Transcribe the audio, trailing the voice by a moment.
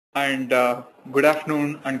And good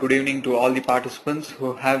afternoon and good evening to all the participants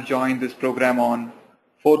who have joined this program on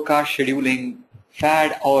forecast scheduling,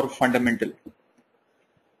 fad or fundamental.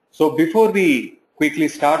 So before we quickly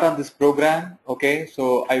start on this program, okay,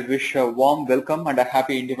 so I wish a warm welcome and a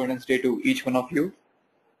happy Independence Day to each one of you.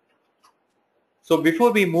 So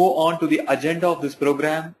before we move on to the agenda of this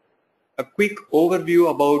program, a quick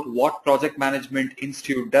overview about what Project Management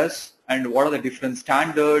Institute does and what are the different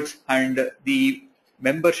standards and the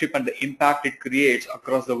membership and the impact it creates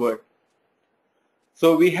across the world.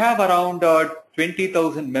 So we have around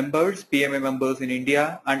 20,000 members, PMA members in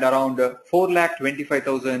India, and around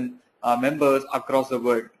 4,25,000 members across the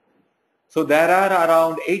world. So there are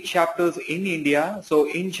around 8 chapters in India. So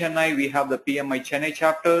in Chennai, we have the PMI Chennai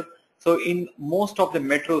chapter. So in most of the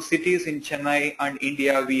metro cities in Chennai and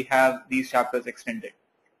India, we have these chapters extended.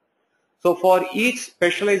 So for each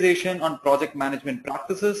specialization on project management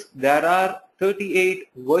practices, there are 38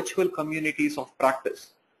 virtual communities of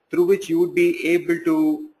practice through which you would be able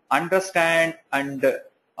to understand and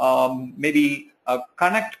maybe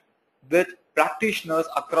connect with practitioners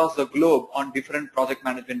across the globe on different project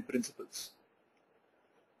management principles.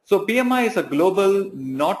 So PMI is a global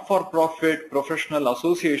not-for-profit professional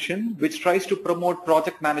association which tries to promote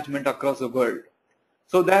project management across the world.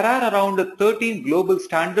 So there are around 13 global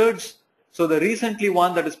standards. So the recently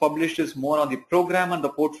one that is published is more on the program and the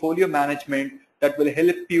portfolio management that will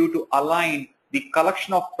help you to align the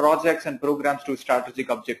collection of projects and programs to strategic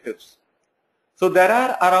objectives. So there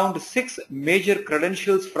are around 6 major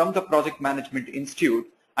credentials from the Project Management Institute,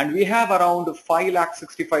 and we have around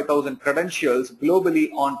 5,65,000 credentials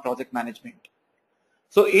globally on project management.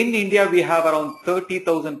 So in India, we have around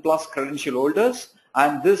 30,000 plus credential holders,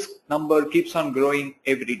 and this number keeps on growing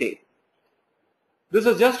every day. This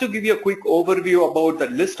is just to give you a quick overview about the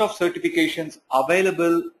list of certifications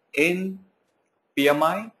available in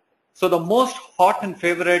PMI. So the most hot and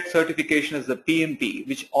favorite certification is the PMP,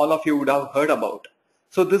 which all of you would have heard about.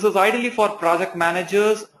 So this is ideally for project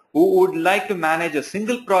managers who would like to manage a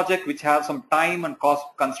single project which has some time and cost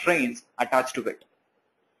constraints attached to it.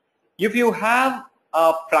 If you have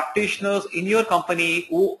practitioners in your company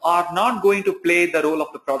who are not going to play the role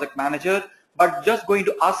of the project manager, but just going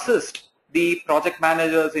to assist the project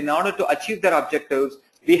managers in order to achieve their objectives,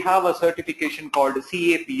 we have a certification called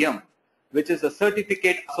CAPM, which is a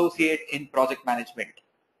Certificate Associate in Project Management.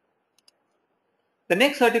 The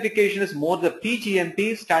next certification is more the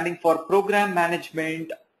PGMP, standing for Program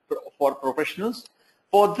Management for Professionals.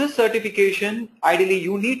 For this certification, ideally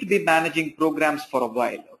you need to be managing programs for a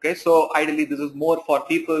while. Okay, so ideally this is more for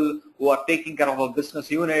people who are taking care of a business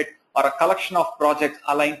unit or a collection of projects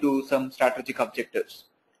aligned to some strategic objectives.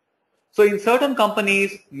 So in certain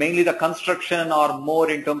companies, mainly the construction or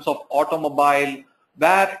more in terms of automobile,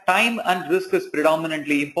 where time and risk is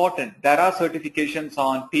predominantly important, there are certifications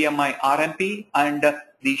on PMI RMP and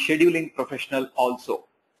the scheduling professional also.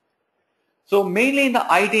 So mainly in the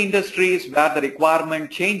IT industries where the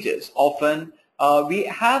requirement changes, often we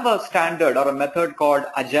have a standard or a method called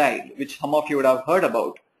Agile, which some of you would have heard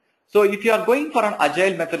about. So if you are going for an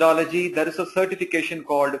Agile methodology, there is a certification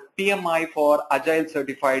called PMI for Agile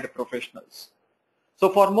Certified Professionals. So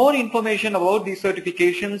for more information about these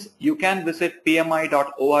certifications, you can visit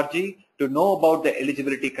pmi.org to know about the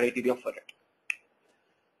eligibility criteria for it.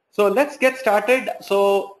 So let's get started.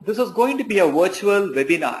 So this is going to be a virtual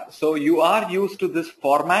webinar. So you are used to this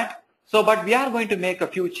format. So but we are going to make a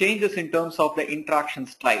few changes in terms of the interaction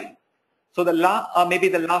style. So maybe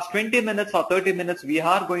the last 20 minutes or 30 minutes, we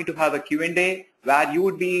are going to have a Q&A where you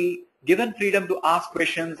would be given freedom to ask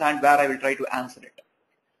questions and where I will try to answer it.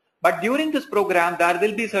 But during this program, there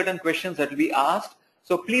will be certain questions that will be asked.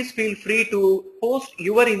 So please feel free to post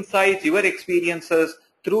your insights, your experiences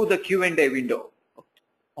through the Q&A window.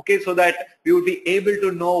 Okay, so that we would be able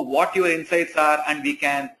to know what your insights are and we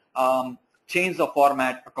can change the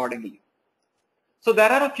format accordingly. So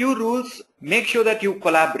there are a few rules. Make sure that you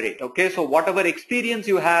collaborate. Okay, so whatever experience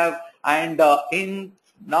you have, and as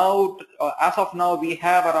of now, we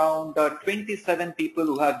have around 27 people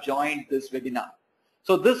who have joined this webinar.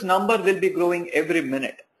 So this number will be growing every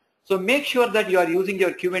minute. So make sure that you are using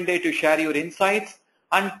your Q&A to share your insights,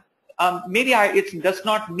 and maybe it does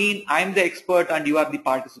not mean I'm the expert and you are the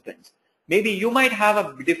participants. Maybe you might have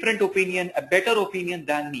a different opinion, a better opinion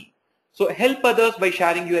than me. So help others by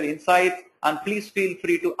sharing your insights, and please feel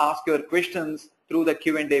free to ask your questions through the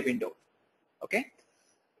Q&A window. Okay.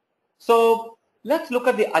 So let's look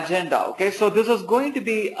at the agenda. Okay. So this is going to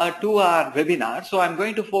be a 2-hour webinar. So I'm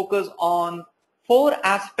going to focus on 4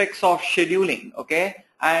 aspects of scheduling. Okay.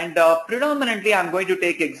 And predominantly I'm going to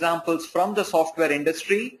take examples from the software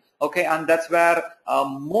industry. okay, and that's where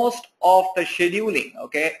most of the scheduling,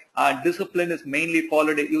 okay, discipline is mainly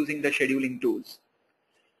followed using the scheduling tools.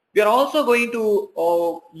 We are also going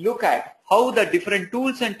to look at how the different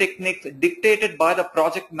tools and techniques dictated by the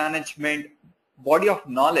project management body of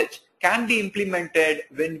knowledge can be implemented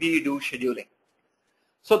when we do scheduling.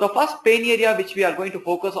 So the first pain area which we are going to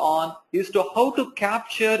focus on is to how to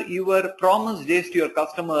capture your promised days to your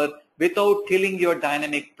customer without killing your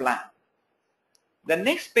dynamic plan. The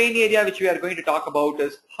next pain area which we are going to talk about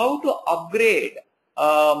is how to upgrade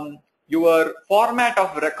your format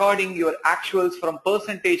of recording your actuals from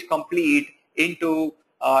percentage complete into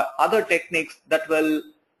other techniques that will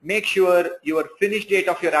make sure your finish date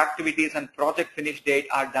of your activities and project finish date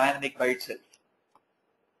are dynamic by itself.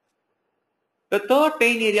 The third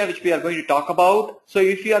pain area which we are going to talk about, so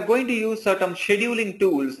if you are going to use certain scheduling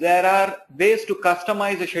tools, there are ways to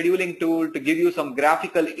customize a scheduling tool to give you some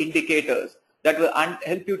graphical indicators that will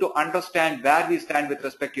help you to understand where we stand with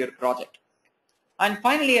respect to your project. And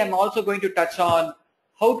finally, I'm also going to touch on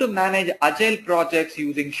how to manage agile projects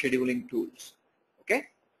using scheduling tools. Okay.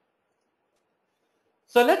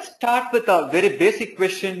 So let's start with a very basic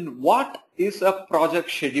question. What is a project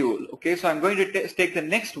schedule? Okay, so I'm going to take the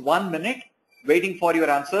next 1 minute waiting for your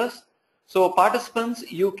answers. So participants,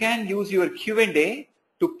 you can use your Q&A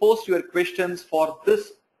to post your questions for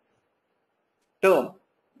this term.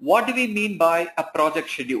 What do we mean by a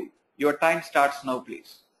project schedule? Your time starts now,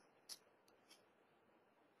 please.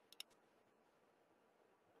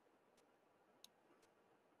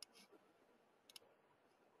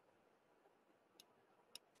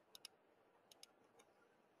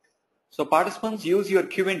 So participants, use your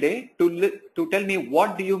Q&A to tell me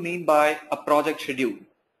what do you mean by a project schedule.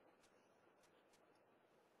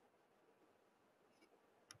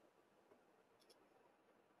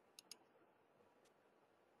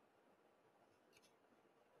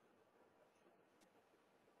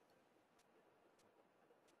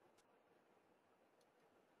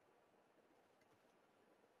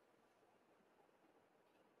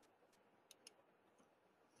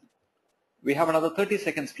 We have another 30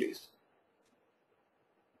 seconds, please.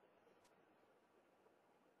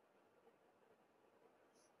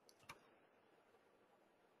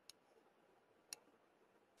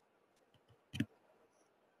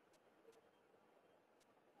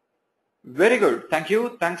 Very good. Thank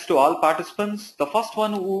you. Thanks to all participants. The first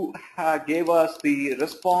one who gave us the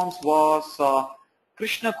response was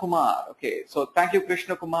Krishna Kumar. Okay, so thank you,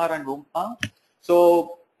 Krishna Kumar and Uma.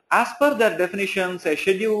 So as per their definitions, a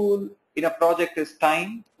schedule in a project is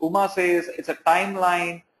time. Uma says it's a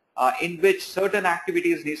timeline in which certain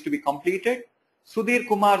activities needs to be completed. Sudhir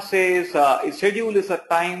Kumar says a schedule is a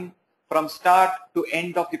time from start to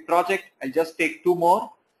end of the project. I'll just take two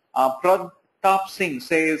more. Pratap Singh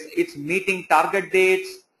says it's meeting target dates.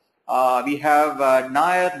 We have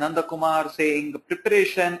Nair Nandakumar saying the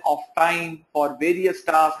preparation of time for various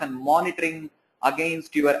tasks and monitoring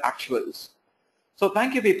against your actuals. So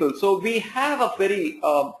thank you, people. So we have a very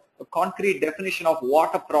concrete definition of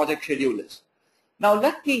what a project schedule is. Now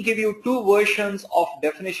let me give you two versions of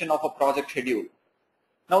definition of a project schedule.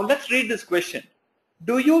 Now let's read this question.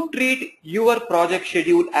 Do you treat your project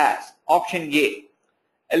schedule as option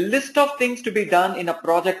A list of things to be done in a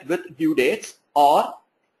project with due dates, or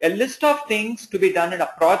a list of things to be done in a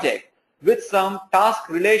project with some task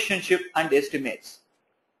relationship and estimates?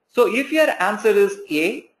 So if your answer is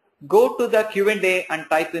A, go to the Q&A and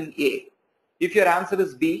type in A. If your answer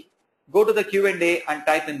is B, go to the Q&A and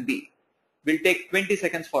type in B. We'll take 20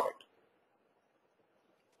 seconds for it.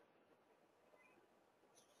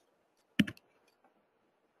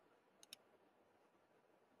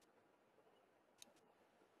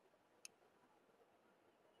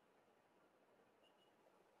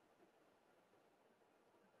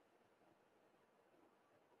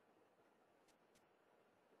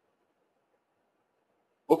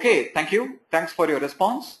 Okay, thank you. Thanks for your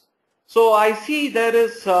response. So I see there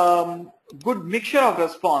is good mixture of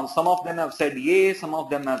response. Some of them have said A, some of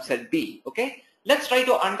them have said B. Okay, let's try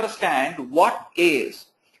to understand what A is.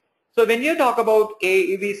 So when you talk about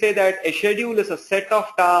A, we say that a schedule is a set of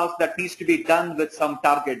tasks that needs to be done with some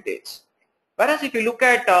target dates. Whereas if you look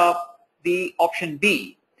at the option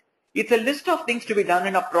B, it's a list of things to be done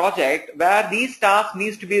in a project where these tasks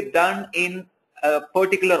needs to be done in a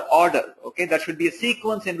particular order. Okay, there should be a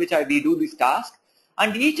sequence in which we do this task,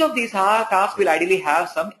 and each of these tasks will ideally have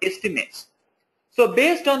some estimates. So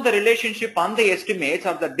based on the relationship on the estimates,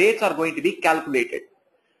 or the dates are going to be calculated.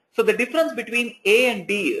 So the difference between A and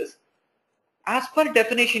B is, as per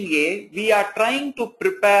definition A, we are trying to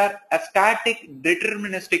prepare a static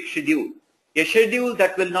deterministic schedule, a schedule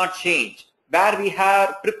that will not change. where we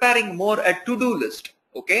are preparing more a to-do list,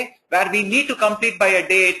 okay, where we need to complete by a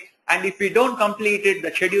date, and if we don't complete it,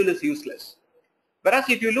 the schedule is useless. Whereas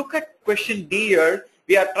if you look at question D here,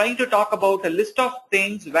 we are trying to talk about a list of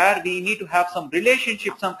things where we need to have some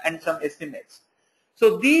relationships and some estimates.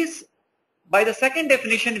 So these, by the second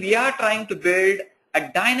definition, we are trying to build a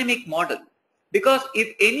dynamic model, because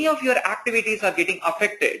if any of your activities are getting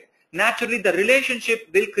affected, naturally the relationship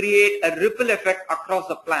will create a ripple effect across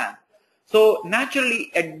the plan. So naturally,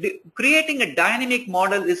 creating a dynamic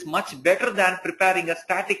model is much better than preparing a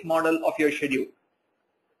static model of your schedule.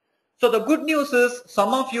 So the good news is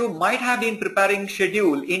some of you might have been preparing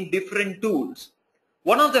schedule in different tools.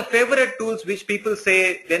 One of the favorite tools which people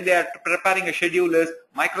say when they are preparing a schedule is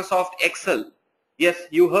Microsoft Excel. Yes,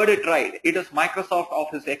 you heard it right. It is Microsoft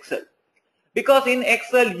Office Excel. Because in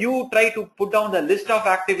Excel, you try to put down the list of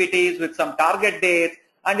activities with some target dates,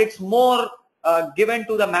 and it's more given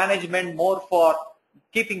to the management, more for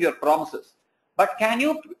keeping your promises. But can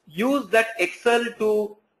you use that Excel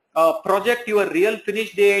to project your real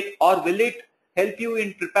finish date, or will it help you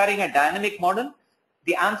in preparing a dynamic model?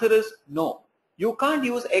 The answer is no. You can't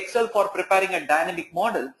use Excel for preparing a dynamic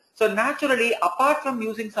model. So naturally, apart from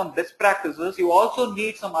using some best practices, you also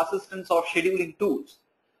need some assistance of scheduling tools.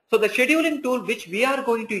 So the scheduling tool which we are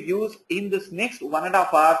going to use in this next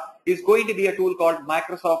 1.5 hours is going to be a tool called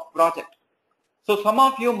Microsoft Project. So some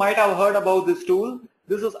of you might have heard about this tool.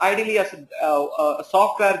 This is ideally a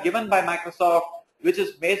software given by Microsoft, which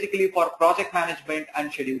is basically for project management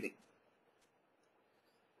and scheduling.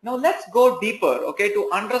 Now let's go deeper, okay, to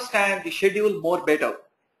understand the schedule more better.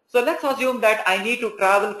 So let's assume that I need to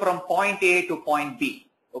travel from point A to point B,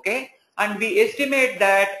 okay, and we estimate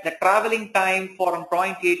that the traveling time from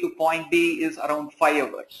point A to point B is around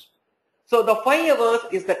 5 hours. So the 5 hours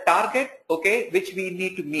is the target, okay, which we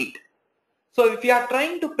need to meet. So if you are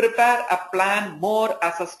trying to prepare a plan more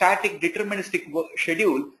as a static deterministic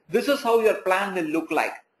schedule, this is how your plan will look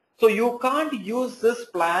like. So you can't use this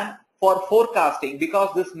plan for forecasting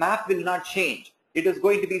because this map will not change. It is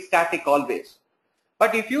going to be static always.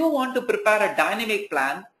 But if you want to prepare a dynamic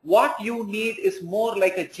plan, what you need is more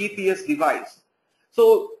like a GPS device.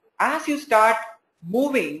 So as you start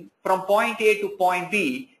moving from point A to point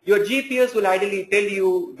B, your GPS will ideally tell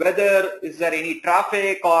you whether is there any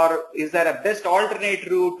traffic or is there a best alternate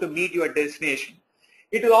route to meet your destination.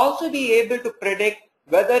 It will also be able to predict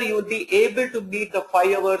whether you will be able to meet the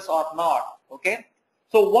 5 hours or not. Okay.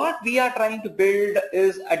 So what we are trying to build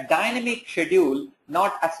is a dynamic schedule,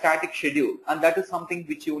 not a static schedule, and that is something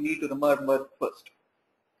which you need to remember first.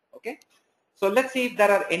 Okay. So let's see if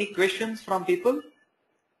there are any questions from people.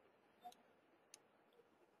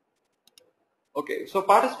 Okay, so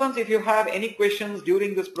participants, if you have any questions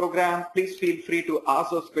during this program, please feel free to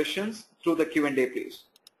ask those questions through the Q&A, please.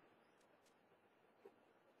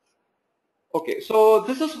 Okay, so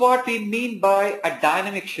this is what we mean by a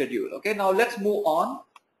dynamic schedule. Okay, now let's move on.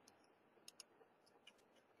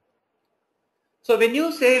 So when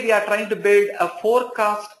you say we are trying to build a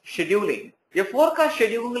forecast scheduling, a forecast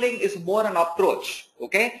scheduling is more an approach.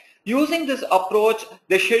 Okay, using this approach,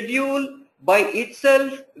 the schedule by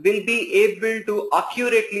itself will be able to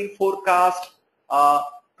accurately forecast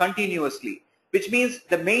continuously, which means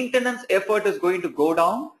the maintenance effort is going to go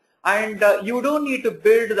down, and you don't need to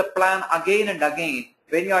build the plan again and again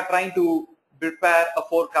when you are trying to prepare a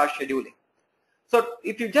forecast scheduling. So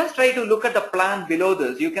if you just try to look at the plan below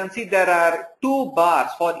this, you can see there are 2 bars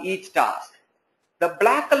for each task. The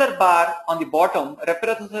black color bar on the bottom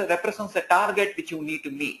represents the target which you need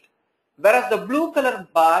to meet, whereas the blue color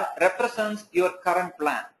bar represents your current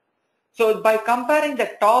plan. So by comparing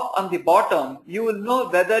the top and the bottom, you will know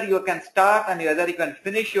whether you can start and whether you can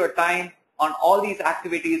finish your time on all these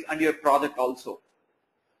activities and your project also.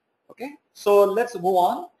 Okay, so let's move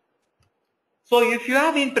on. So if you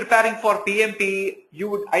have been preparing for PMP, you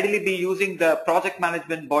would ideally be using the project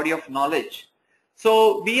management body of knowledge.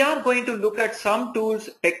 So we are going to look at some tools,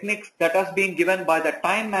 techniques that has been given by the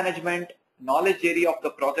time management knowledge area of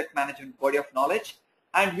the project management body of knowledge,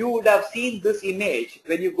 and you would have seen this image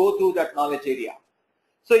when you go through that knowledge area.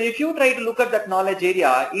 So if you try to look at that knowledge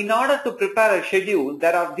area, in order to prepare a schedule,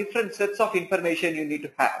 there are different sets of information you need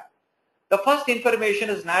to have. The first information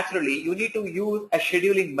is naturally you need to use a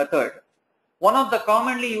scheduling method. One of the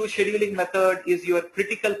commonly used scheduling method is your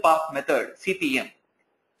critical path method, CPM.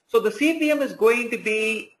 So the CPM is going to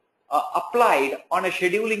be applied on a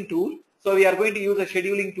scheduling tool. So we are going to use a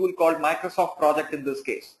scheduling tool called Microsoft Project in this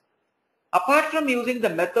case. Apart from using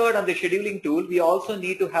the method and the scheduling tool, we also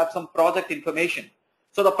need to have some project information.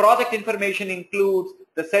 So the project information includes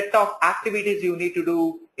the set of activities you need to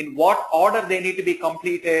do, in what order they need to be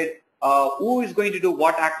completed, who is going to do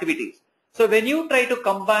what activities. So when you try to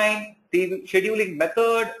combine the scheduling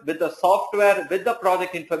method with the software with the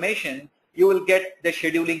project information, you will get the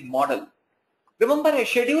scheduling model. Remember, a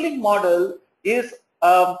scheduling model is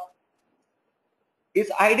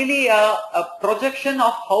ideally a projection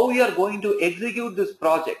of how you are going to execute this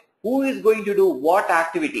project, who is going to do what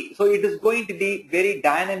activity. So it is going to be very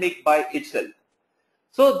dynamic by itself.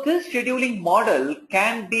 So this scheduling model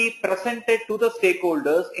can be presented to the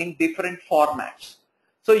stakeholders in different formats.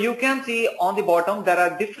 So you can see on the bottom there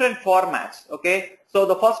are different formats. Okay, so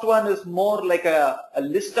the first one is more like a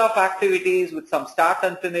list of activities with some start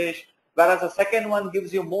and finish, whereas the second one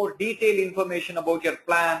gives you more detailed information about your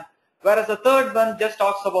plan, whereas the third one just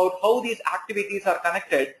talks about how these activities are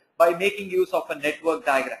connected by making use of a network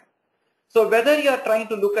diagram. So whether you are trying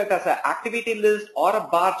to look at as an activity list or a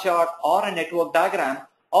bar chart or a network diagram,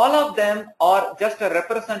 all of them are just a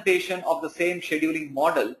representation of the same scheduling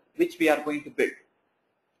model which we are going to build.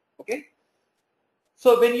 Okay.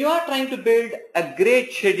 So when you are trying to build a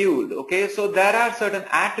great schedule, okay, so there are certain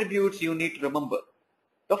attributes you need to remember.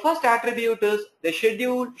 The first attribute is the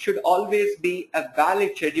schedule should always be a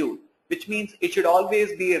valid schedule, which means it should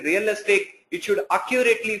always be realistic. It should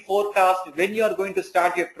accurately forecast when you are going to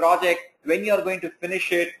start your project, when you are going to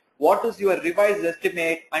finish it, what is your revised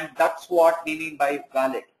estimate, and that's what we mean by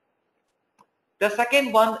valid. The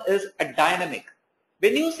second one is a dynamic.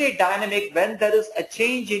 When you say dynamic, when there is a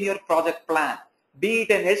change in your project plan, be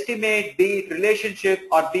it an estimate, be it relationship,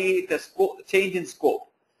 or be it a change in scope.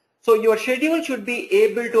 So your schedule should be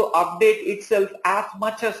able to update itself as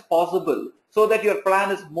much as possible so that your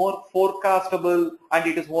plan is more forecastable and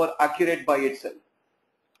it is more accurate by itself.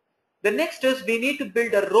 The next is we need to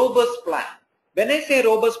build a robust plan. When I say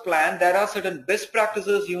robust plan, there are certain best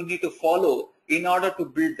practices you need to follow in order to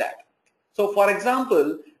build that. So for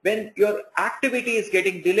example, when your activity is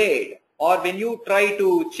getting delayed or when you try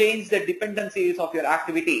to change the dependencies of your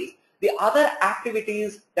activities, the other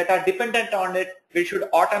activities that are dependent on it will should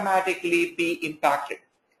automatically be impacted.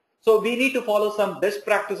 So we need to follow some best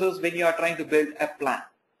practices when you are trying to build a plan.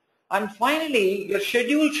 And finally, your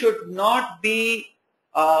schedule should not be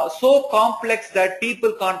so complex that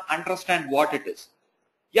people can't understand what it is.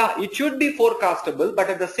 Yeah, it should be forecastable, but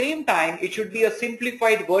at the same time, it should be a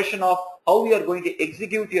simplified version of how you are going to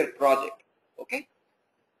execute your project. Okay.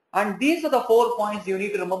 And these are the 4 points you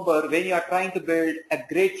need to remember when you are trying to build a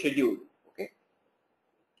great schedule. Okay.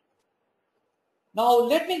 Now,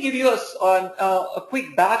 let me give you a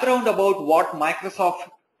quick background about what Microsoft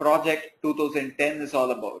Project 2010 is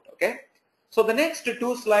all about. Okay. So the next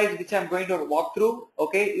 2 slides which I'm going to walk through,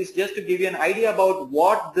 okay, is just to give you an idea about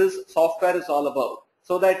what this software is all about,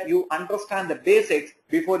 so that you understand the basics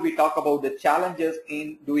before we talk about the challenges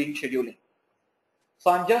in doing scheduling.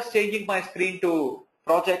 So I'm just changing my screen to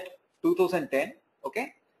Project 2010.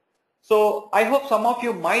 Okay. So I hope some of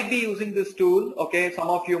you might be using this tool. Okay. Some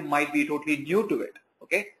of you might be totally new to it.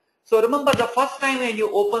 Okay. So remember, the first time when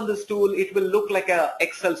you open this tool, it will look like an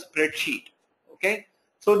Excel spreadsheet. Okay.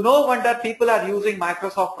 So no wonder people are using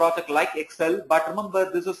Microsoft Project like Excel, but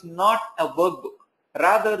remember, this is not a workbook.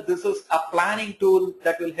 Rather, this is a planning tool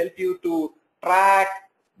that will help you to track,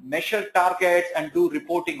 measure targets, and do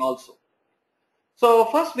reporting also. So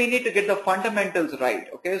first we need to get the fundamentals right.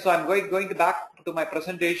 Okay, so I'm going back to my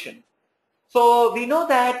presentation. So we know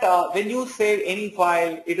that when you save any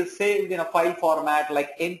file, it is saved in a file format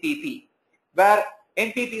like MPP, where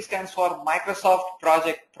MPP stands for Microsoft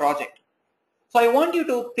Project. So I want you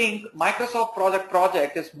to think Microsoft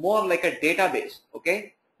Project is more like a database,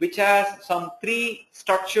 okay, which has some 3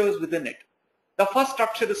 structures within it. The first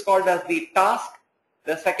structure is called as the task,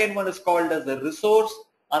 the second one is called as the resource,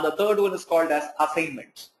 and the third one is called as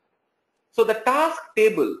assignments. So the task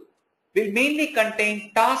table will mainly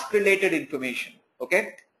contain task related information.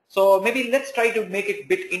 Okay. So maybe let's try to make it a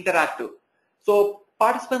bit interactive. So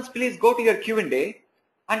participants, please go to your Q&A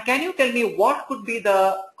and can you tell me what could be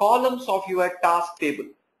the columns of your task table?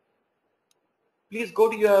 Please go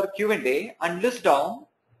to your Q&A and list down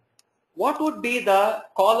what would be the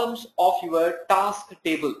columns of your task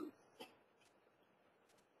table.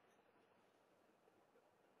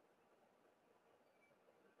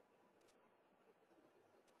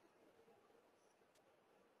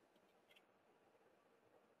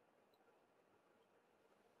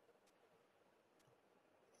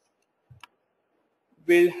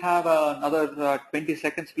 We'll have another 20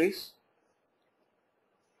 seconds, please.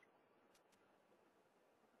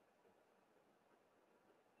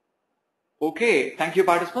 Okay, thank you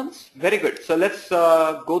participants. Very good. So let's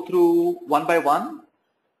go through one by one.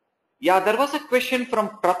 Yeah, there was a question from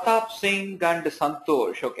Pratap Singh and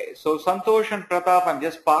Santosh. Okay, so Santosh and Pratap, I'm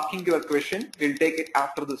just parking your question. We'll take it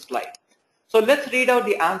after the slide. So let's read out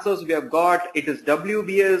the answers we have got. It is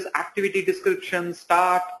WBS, activity description,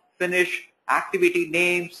 start, finish, activity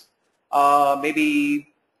names,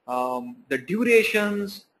 maybe the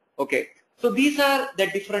durations. Okay, so these are the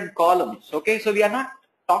different columns. Okay, so we are not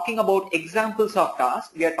talking about examples of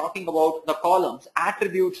tasks. We are talking about the columns,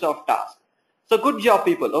 attributes of tasks. So good job,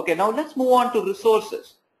 people. Okay, now let's move on to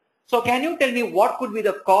resources. So can you tell me what could be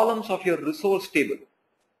the columns of your resource table?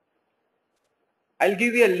 I'll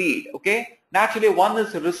give you a lead. Okay, naturally one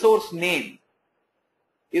is resource name,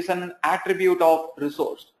 is an attribute of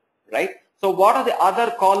resource, right? So what are the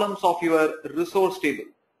other columns of your resource table?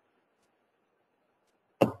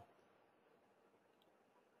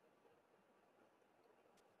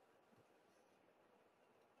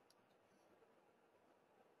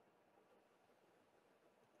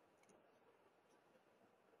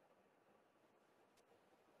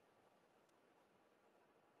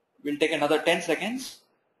 We'll take another 10 seconds.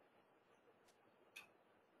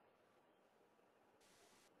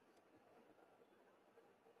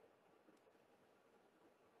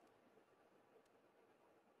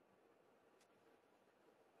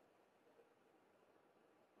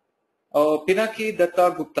 Pinaki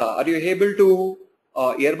Datta Gupta, are you able to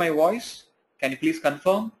hear my voice? Can you please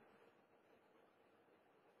confirm?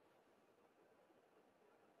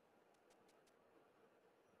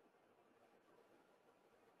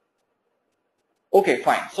 Okay,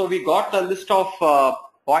 fine. So we got a list of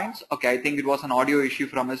points. Okay, I think it was an audio issue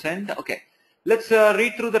from his end. Okay, let's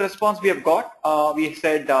read through the response we have got. We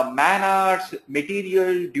said manners,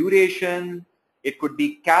 material, duration. It could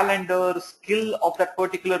be calendar, skill of that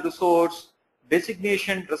particular resource,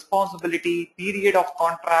 designation, responsibility, period of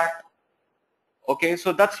contract. Okay,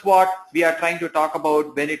 so that's what we are trying to talk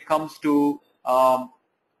about when it comes to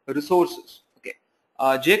resources. Okay,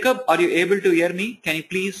 Jacob, are you able to hear me? Can you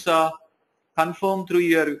please confirm through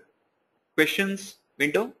your questions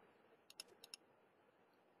window?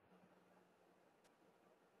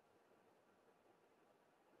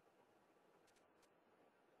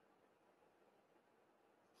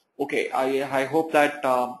 Okay, I hope that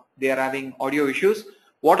they are having audio issues.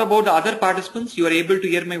 What about the other participants? You are able to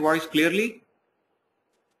hear my voice clearly?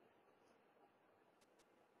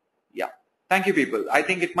 Yeah. Thank you, people. I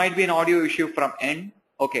think it might be an audio issue from end.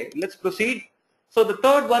 Okay, let's proceed. So the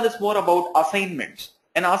third one is more about assignments.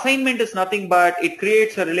 An assignment is nothing but it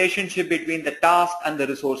creates a relationship between the task and the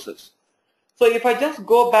resources. So if I just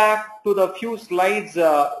go back to the few slides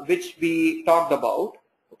which we talked about,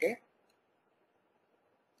 okay,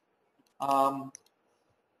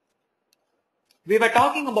 we were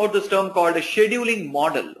talking about this term called a scheduling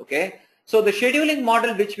model. Okay, so the scheduling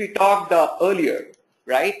model which we talked earlier,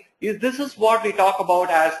 right, is this is what we talk about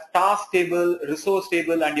as task table, resource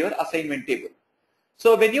table, and your assignment table.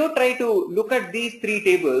 So when you try to look at these three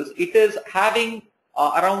tables, it is having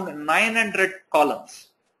around 900 columns.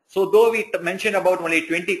 So though we mentioned about only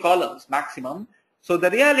 20 columns maximum, so the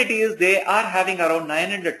reality is they are having around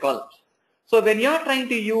 900 columns. So when you are trying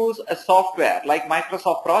to use a software like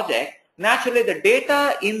Microsoft Project, naturally the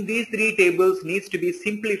data in these three tables needs to be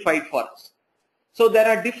simplified for us. So there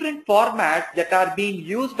are different formats that are being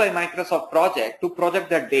used by Microsoft Project to project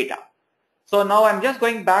that data. So now I'm just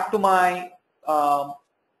going back to my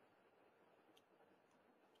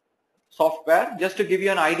software just to give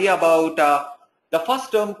you an idea about the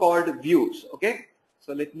first term called views. Okay,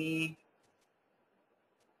 so let me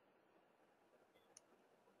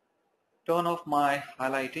turn off my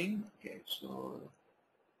highlighting. Okay,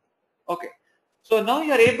 so now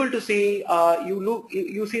you are able to see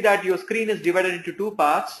you see that your screen is divided into two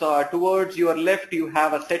parts. Towards your left you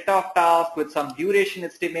have a set of tasks with some duration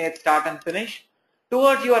estimate, start and finish.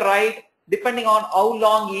 Towards your right, depending on how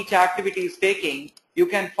long each activity is taking, you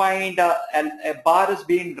can find a bar is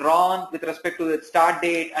being drawn with respect to its start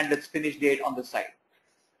date and its finish date on the side.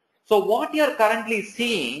 So what you are currently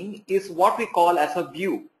seeing is what we call as a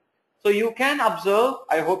view. So you can observe,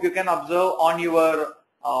 I hope you can observe on your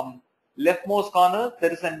leftmost corner,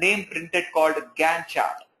 there is a name printed called Gantt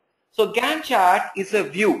chart. So Gantt chart is a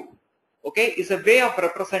view, okay, is a way of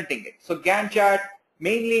representing it. So Gantt chart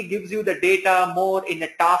mainly gives you the data more in a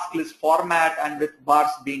task list format and with bars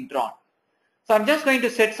being drawn. So I'm just going to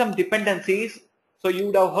set some dependencies. So you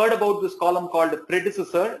would have heard about this column called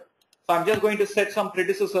predecessor. So I'm just going to set some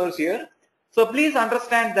predecessors here. So please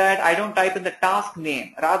understand that I don't type in the task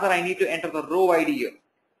name, rather I need to enter the row ID here.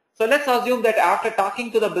 So let's assume that after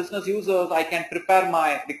talking to the business users, I can prepare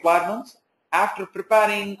my requirements. After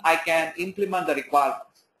preparing, I can implement the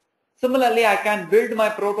requirements. Similarly, I can build my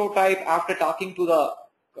prototype after talking to the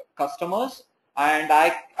customers, and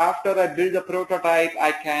after I build the prototype,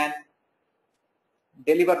 I can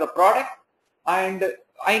deliver the product, and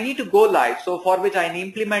I need to go live. So for which I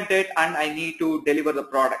implement it and I need to deliver the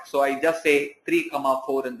product. So I just say 3,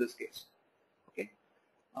 4 in this case. Okay.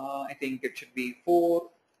 I think it should be 4,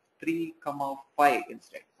 3, 5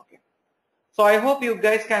 instead. Okay. So I hope you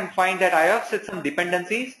guys can find that I have set some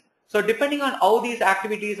dependencies. So depending on how these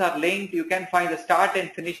activities are linked, you can find the start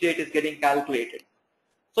and finish date is getting calculated.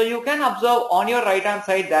 So you can observe on your right hand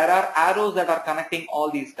side, there are arrows that are connecting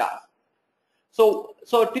all these tasks. So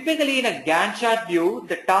typically in a Gantt chart view,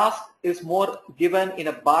 the task is more given in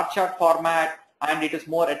a bar chart format and it is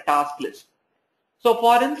more a task list. So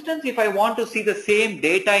for instance, if I want to see the same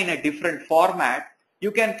data in a different format,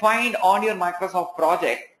 you can find on your Microsoft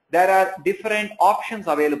project, there are different options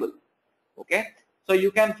available. Okay. So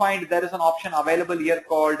you can find there is an option available here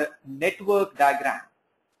called network diagram.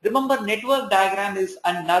 Remember, network diagram is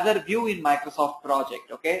another view in Microsoft project.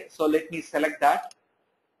 Okay. So let me select that.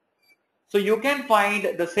 So you can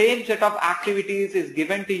find the same set of activities is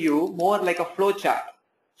given to you more like a flow chart.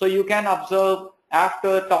 So you can observe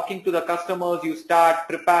after talking to the customers, you start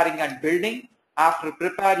preparing and building. After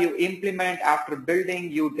prepare, you implement. After building,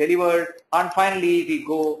 you deliver. And finally, we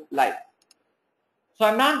go live. So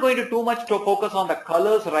I'm not going to too much to focus on the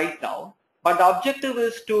colors right now, but the objective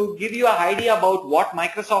is to give you an idea about what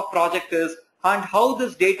Microsoft project is and how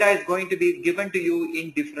this data is going to be given to you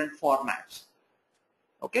in different formats.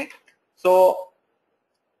 Okay. So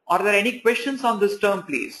are there any questions on this term,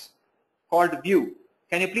 please? Called view.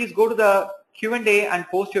 Can you please go to the Q&A and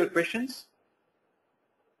post your questions?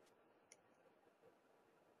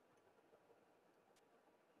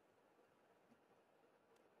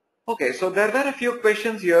 Okay, so there were a few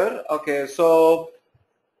questions here. Okay, so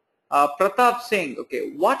Pratap Singh,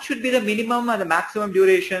 okay, what should be the minimum and the maximum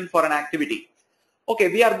duration for an activity? Okay,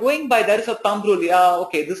 we are going by, there is a thumb rule.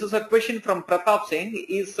 Okay, this is a question from Pratap Singh.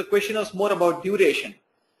 The question is more about duration.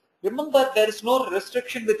 Remember, there is no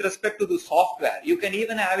restriction with respect to the software. You can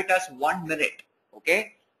even have it as 1 minute.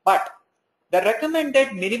 Okay, but the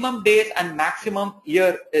recommended minimum days and maximum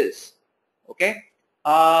year is, okay,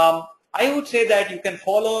 I would say that you can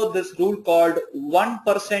follow this rule called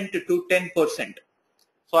 1% to 10%.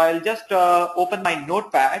 So I'll just open my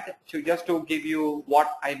notepad just to give you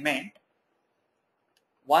what I meant.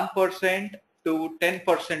 1% to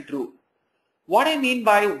 10% rule. What I mean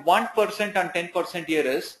by 1% and 10% here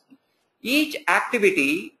is each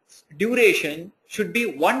activity duration should be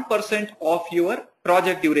 1% of your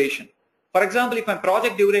project duration. For example, if my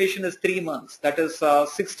project duration is 3 months, that is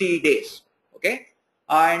 60 days. Okay,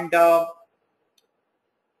 and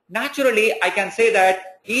naturally I can say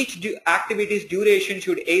that each activity's duration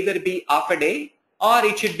should either be half a day or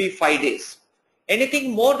it should be 5 days.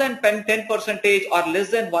 Anything more than 10% or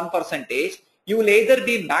less than 1%, you will either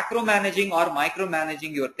be macro managing or micro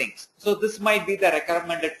managing your things. So this might be the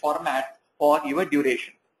recommended format for your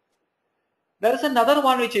duration. There is another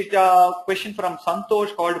one which is a question from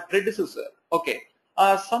Santosh called predecessor. Okay,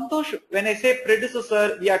 Santosh, when I say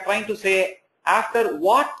predecessor, we are trying to say after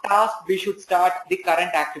what task we should start the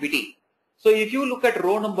current activity. So if you look at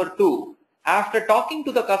row number 2, after talking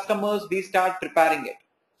to the customers, we start preparing it.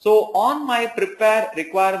 So on my prepare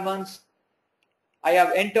requirements, I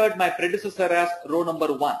have entered my predecessor as row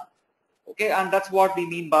number 1. Okay, and that's what we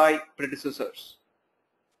mean by predecessors.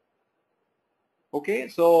 Okay,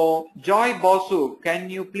 so Joy Basu, can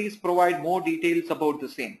you please provide more details about the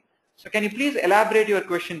same? So can you please elaborate your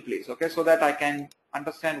question, please? Okay, so that I can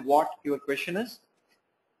understand what your question is.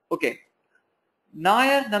 Okay,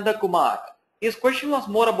 Nair Nandakumar, his question was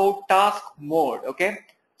more about task mode. Okay,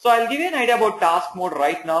 so I'll give you an idea about task mode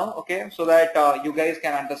right now. Okay, so that you guys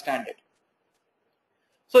can understand it.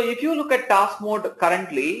 So if you look at task mode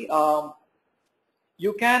currently,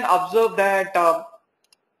 you can observe that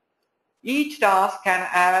each task can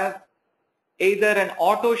have either an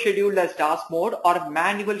auto scheduled as task mode or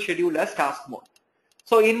manual scheduled as task mode.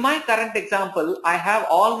 So in my current example, I have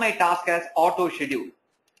all my tasks as auto scheduled.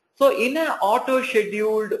 So in an auto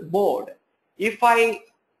scheduled mode, if I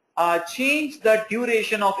change the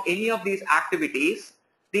duration of any of these activities,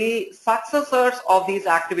 the successors of these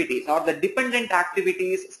activities or the dependent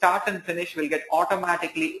activities start and finish will get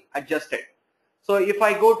automatically adjusted. So if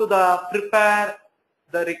I go to the prepare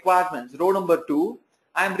the requirements, row number 2,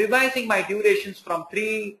 I am revising my durations from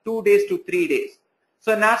 2 days to 3 days.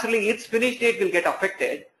 So naturally its finish date will get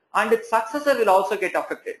affected and its successor will also get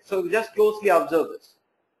affected. So just closely observe this.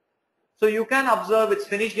 So you can observe its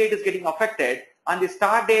finish date is getting affected and the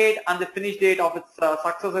start date and the finish date of its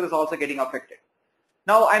successor is also getting affected.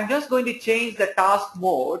 Now I'm just going to change the task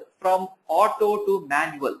mode from auto to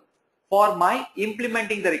manual for my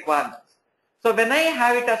implementing the requirements. So when I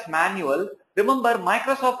have it as manual, remember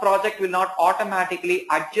Microsoft project will not automatically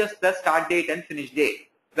adjust the start date and finish date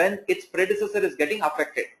when its predecessor is getting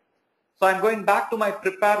affected. So I'm going back to my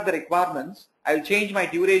prepare the requirements. I'll change my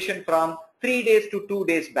duration from 3 days to 2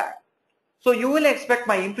 days back. So you will expect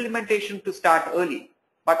my implementation to start early.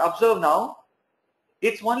 But observe now,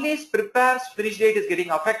 it's only its prepares finish date is getting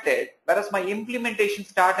affected, whereas my implementation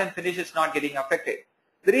start and finish is not getting affected.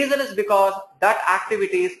 The reason is because that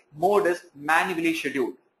activity's mode is manually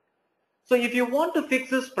scheduled. So if you want to fix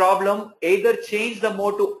this problem, either change the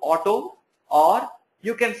mode to auto, or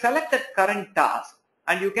you can select the current task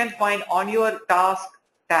and you can find on your task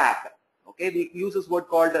tab. Okay, we use this word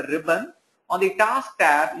called a ribbon. On the task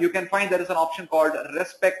tab, you can find there is an option called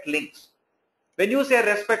respect links. When you say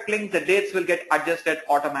respect links, the dates will get adjusted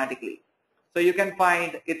automatically. So you can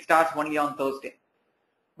find it starts only on Thursday.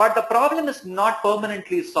 But the problem is not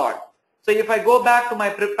permanently solved. So if I go back to my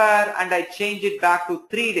prepare and I change it back to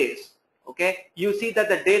 3 days, okay, you see that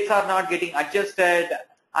the dates are not getting adjusted,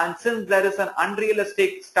 and since there is an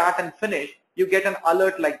unrealistic start and finish, you get an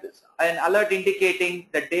alert like this, an alert indicating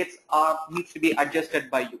the dates needs to be adjusted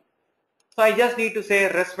by you. So I just need to say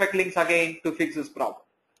respect links again to fix this problem.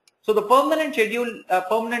 So the permanent schedule,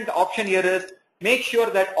 permanent option here is make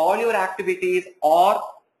sure that all your activities are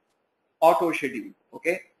auto scheduled.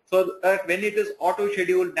 Okay, so when it is auto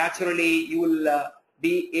scheduled, naturally you will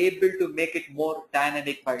be able to make it more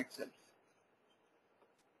dynamic by itself.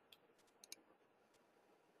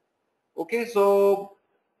 Okay, so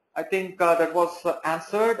I think that was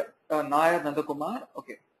answered. Nair Nandakumar.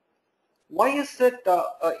 Okay, why is it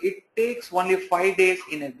it takes only 5 days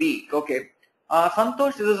in a week? Okay,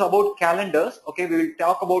 Santosh, this is about calendars. Okay, we will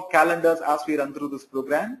talk about calendars as we run through this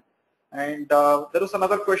program. And there is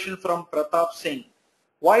another question from Pratap Singh.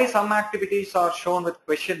 Why some activities are shown with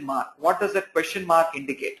question mark? What does that question mark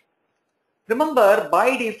indicate? Remember,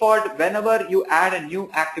 by default, whenever you add a new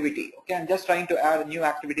activity, okay, I'm just trying to add a new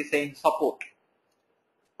activity saying support.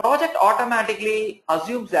 Project automatically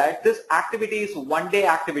assumes that this activity is one-day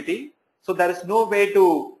activity. So there is no way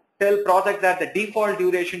to tell project that the default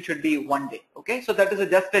duration should be 1 day. Okay, so that is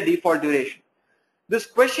just a default duration. This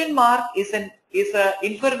question mark is an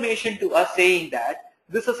information to us saying that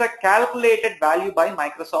this is a calculated value by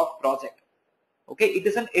Microsoft project. Okay, it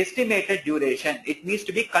is an estimated duration. It needs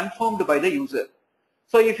to be confirmed by the user.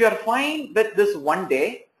 So if you are fine with this 1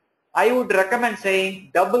 day, I would recommend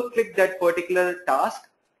saying double click that particular task,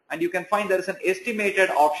 and you can find there is an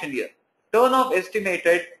estimated option here. Turn off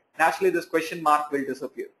estimated, naturally this question mark will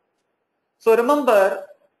disappear. So remember,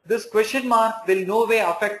 this question mark will no way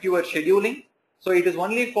affect your scheduling. So it is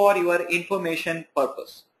only for your information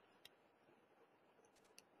purpose.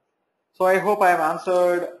 So I hope I have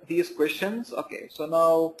answered these questions. Okay, so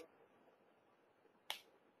now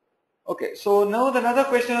another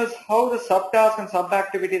question is how the subtask and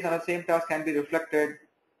sub-activities on the same task can be reflected.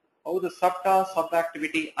 How the subtask,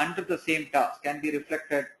 sub-activity under the same task can be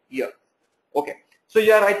reflected here. Okay, so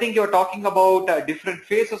I think you're talking about different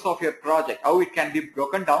phases of your project, how it can be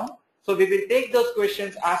broken down. So we will take those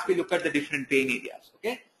questions as we look at the different pain areas.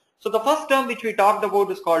 Okay, so the first term which we talked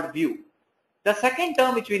about is called view. The second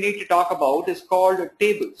term which we need to talk about is called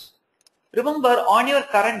tables. Remember, on your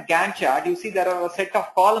current Gantt chart, you see there are a set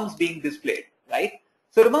of columns being displayed, right?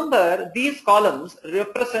 So remember, these columns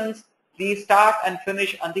represents the start and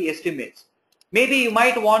finish and the estimates. Maybe you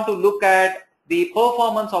might want to look at the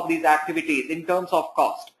performance of these activities in terms of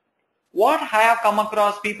cost. What I have come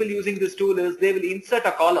across people using this tool is they will insert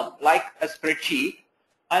a column like a spreadsheet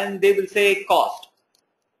and they will say cost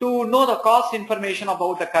to know the cost information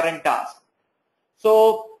about the current task.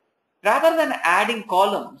 So rather than adding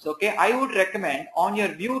columns, okay, I would recommend on your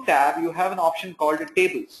view tab, you have an option called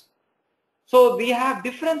tables. So we have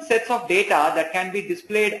different sets of data that can be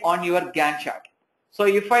displayed on your Gantt chart. So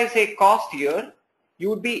if I say cost here, you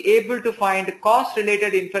would be able to find cost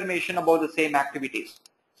related information about the same activities.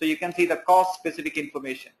 So you can see the cost specific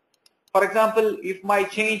information. For example, if I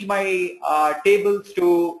change my tables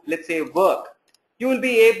to, let's say, work, you will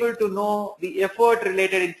be able to know the effort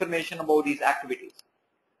related information about these activities.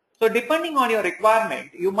 So depending on your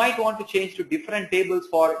requirement, you might want to change to different tables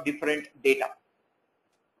for different data.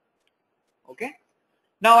 Okay.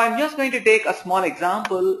 Now I'm just going to take a small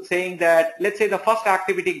example saying that, let's say the first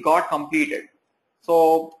activity got completed.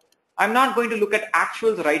 So I'm not going to look at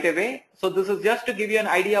actuals right away. So this is just to give you an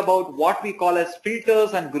idea about what we call as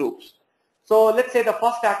filters and groups. So let's say the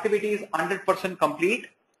first activity is 100% complete.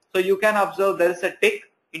 So you can observe there is a tick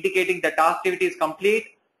indicating that activity is complete,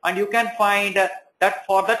 and you can find that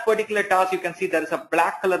for that particular task, you can see there is a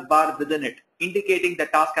black color bar within it, indicating the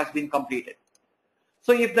task has been completed.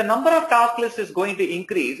 So if the number of task lists is going to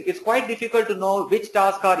increase, it's quite difficult to know which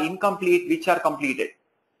tasks are incomplete, which are completed.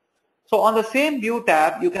 So on the same view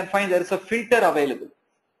tab, you can find there is a filter available.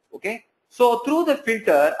 Okay. So through the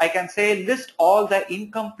filter, I can say list all the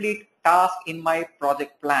incomplete tasks in my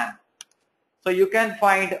project plan. So you can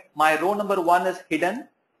find my row number 1 is hidden,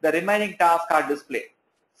 the remaining tasks are displayed.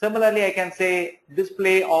 Similarly, I can say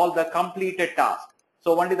display all the completed tasks.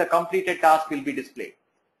 So only the completed task will be displayed.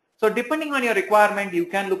 So depending on your requirement, you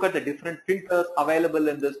can look at the different filters available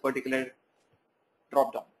in this particular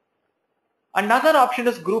drop down. Another option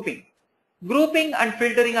is grouping. Grouping and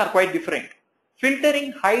filtering are quite different.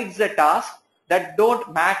 Filtering hides the tasks that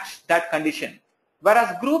don't match that condition,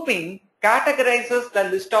 whereas grouping categorizes the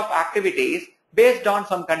list of activities based on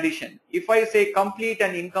some condition. If I say complete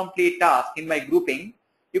and incomplete task in my grouping,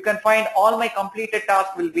 you can find all my completed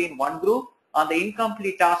tasks will be in one group and the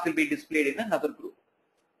incomplete task will be displayed in another group.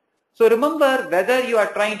 So remember, whether you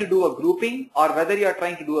are trying to do a grouping or whether you are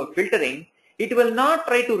trying to do a filtering, it will not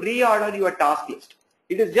try to reorder your task list.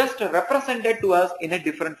 It is just represented to us in a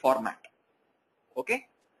different format. Okay.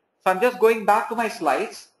 So I'm just going back to my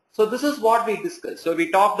slides. So this is what we discussed. So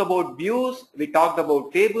we talked about views, we talked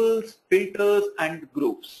about tables, filters, and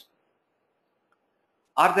groups.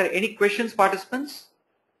 Are there any questions, participants?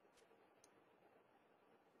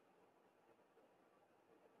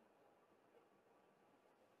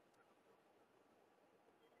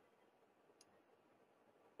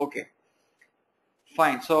 Okay.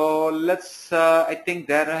 Fine. So let's, I think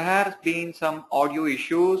there has been some audio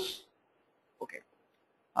issues. Okay.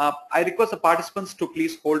 I request the participants to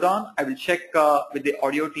please hold on. I will check with the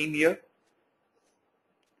audio team here.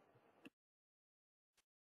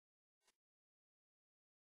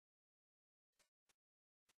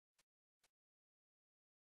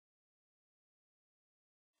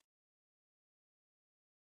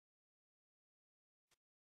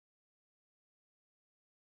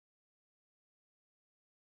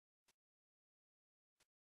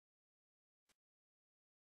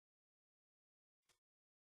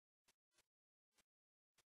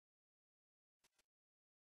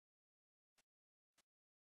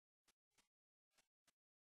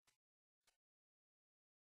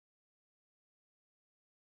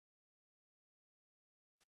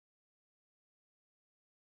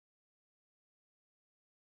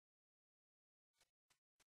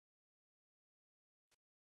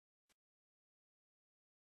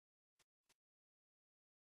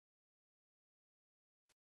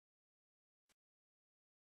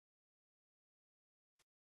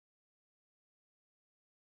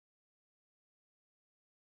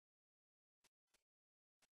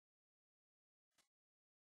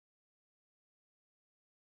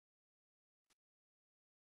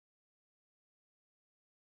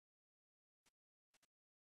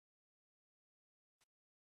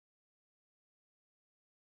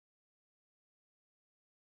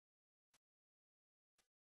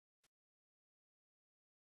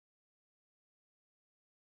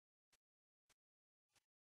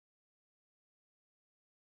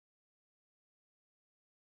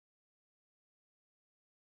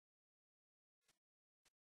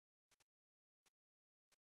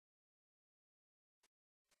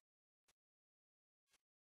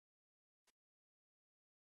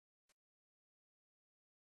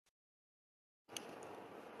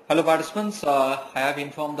 Hello participants, I have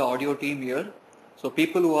informed the audio team here. So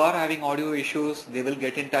people who are having audio issues, they will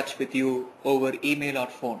get in touch with you over email or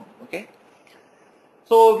phone. Okay.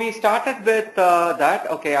 So we started with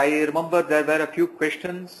that. Okay, I remember there were a few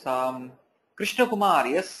questions. Krishna Kumar,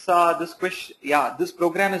 yes, this question, yeah, this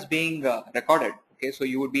program is being recorded. Okay, so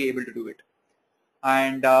you would be able to do it.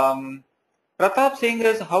 And Pratap Singh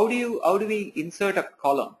is how do we insert a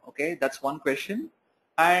column? Okay, that's one question.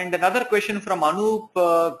 And another question from Anup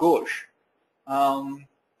Ghosh.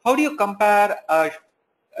 How do you compare a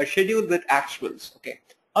schedule with actuals? Okay,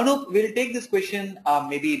 Anup, we'll take this question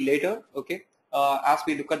maybe later. Okay, as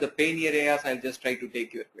we look at the pain areas, I'll just try to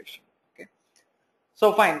take your question. Okay,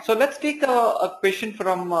 so fine. So let's take a question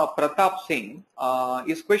from Pratap Singh.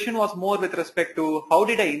 His question was more with respect to how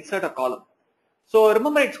did I insert a column? So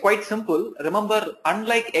remember, it's quite simple. Remember,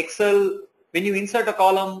 unlike Excel, when you insert a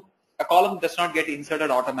column does not get inserted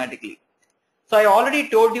automatically. So I already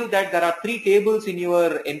told you that there are 3 tables in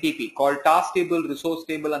your NPP called task table, resource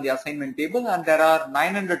table, and the assignment table, and there are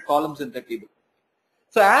 900 columns in the table.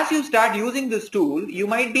 So as you start using this tool, you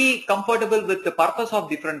might be comfortable with the purpose of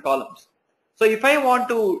different columns. So if I want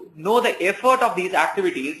to know the effort of these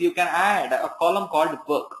activities, you can add a column called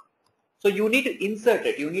work. So you need to insert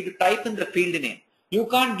it. You need to type in the field name. You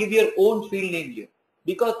can't give your own field name here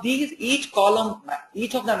because each column,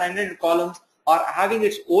 each of the 900 columns are having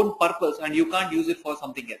its own purpose and you can't use it for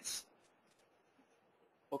something else.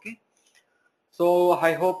 Okay. So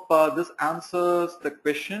I hope this answers the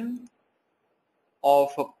question of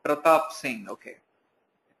Pratap Singh. Okay.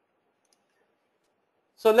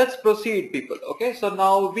 So let's proceed, people. Okay. So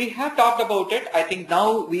now we have talked about it. I think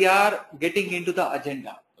now we are getting into the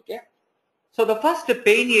agenda. Okay. So the first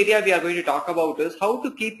pain area we are going to talk about is how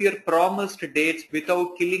to keep your promised dates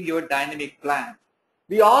without killing your dynamic plan.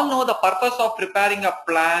 We all know the purpose of preparing a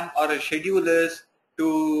plan or a schedule is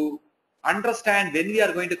to understand when we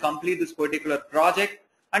are going to complete this particular project,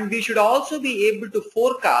 and we should also be able to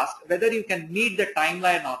forecast whether you can meet the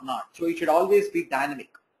timeline or not. So it should always be dynamic.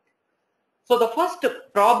 So the first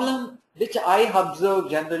problem which I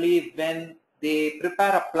observe generally when they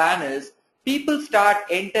prepare a plan is people start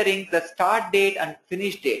entering the start date and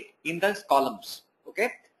finish date in those columns.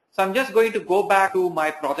 Okay. So I'm just going to go back to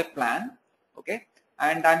my project plan. Okay.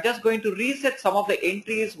 And I'm just going to reset some of the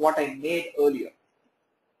entries what I made earlier.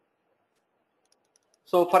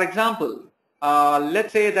 So for example,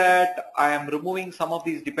 let's say that I am removing some of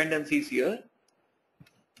these dependencies here.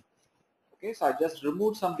 Okay, so I just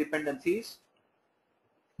removed some dependencies.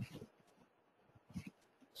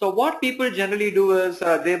 So what people generally do is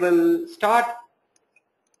they will start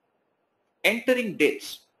entering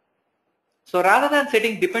dates. So rather than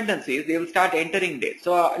setting dependencies, they will start entering dates.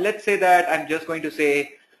 So let's say that I'm just going to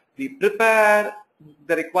say we prepare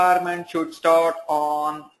the requirement should start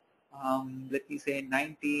on let me say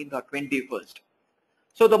 19th or 21st.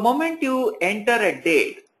 So the moment you enter a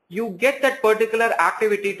date, you get that particular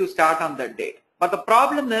activity to start on that date. But the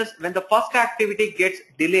problem is when the first activity gets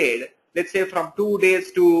delayed, let's say from 2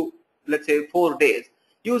 days to let's say 4 days,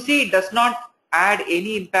 you see it does not add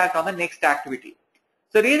any impact on the next activity.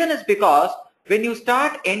 The reason is because when you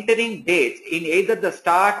start entering dates in either the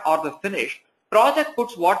start or the finish, project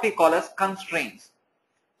puts what we call as constraints.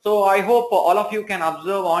 So I hope all of you can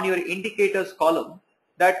observe on your indicators column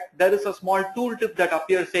that there is a small tooltip that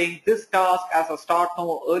appears saying this task has a start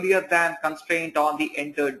no earlier than constraint on the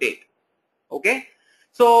entered date. Okay.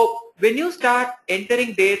 So when you start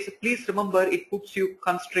entering dates, please remember it puts you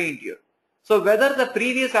constrained here. So whether the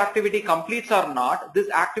previous activity completes or not, this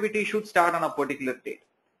activity should start on a particular date.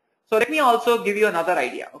 So let me also give you another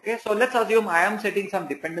idea. Okay. So let's assume I am setting some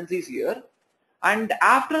dependencies here. And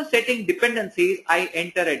after setting dependencies, I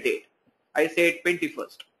enter a date. I say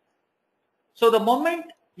 21st. So the moment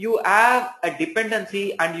you have a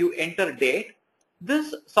dependency and you enter date,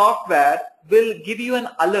 this software will give you an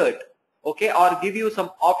alert, okay, or give you some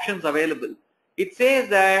options available. It says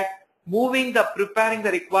that preparing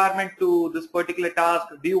the requirement to this particular task,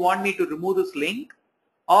 do you want me to remove this link?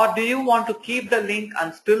 Or do you want to keep the link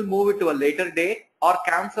and still move it to a later date or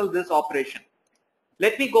cancel this operation?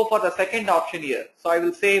 Let me go for the second option here. So I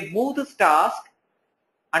will say move this task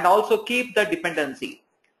and also keep the dependency.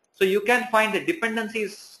 So you can find the dependency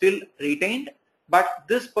is still retained, but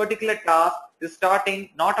this particular task is starting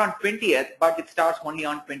not on 20th, but it starts only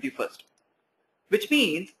on 21st. Which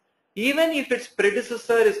means even if its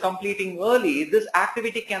predecessor is completing early, this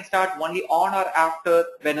activity can start only on or after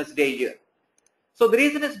Wednesday here. So the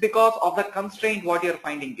reason is because of the constraint what you're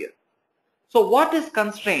finding here. So what is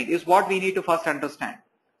constraint is what we need to first understand.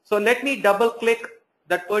 So let me double click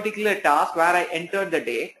that particular task where I entered the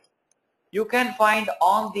date. You can find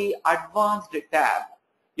on the advanced tab,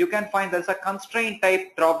 you can find there's a constraint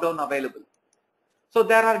type drop down available. So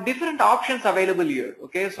there are different options available here.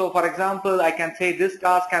 Okay, so for example, I can say this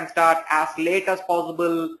task can start as late as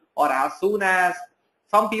possible or as soon as.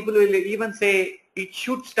 Some people will even say it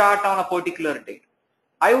should start on a particular date.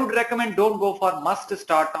 I would recommend don't go for must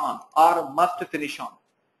start on or must finish on.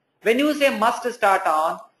 When you say must start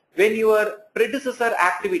on, when your predecessor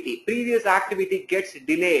activity, previous activity gets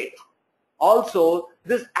delayed, also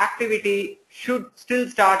this activity should still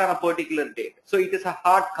start on a particular date. So it is a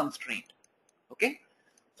hard constraint. Okay.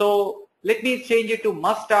 So let me change it to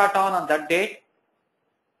must start on that date.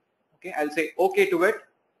 Okay. I'll say okay to it.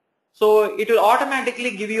 So it will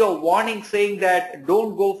automatically give you a warning saying that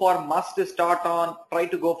don't go for must start on, try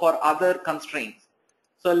to go for other constraints.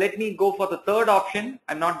 So let me go for the third option.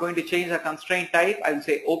 I'm not going to change the constraint type. I will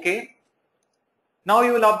say okay. Now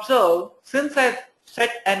you will observe, since I've set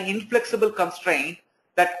an inflexible constraint,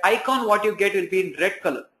 that icon what you get will be in red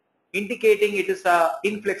color, indicating it is a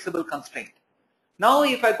inflexible constraint. Now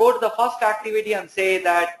if I go to the first activity and say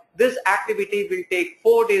that this activity will take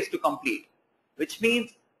 4 days to complete, which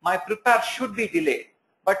means my prepare should be delayed.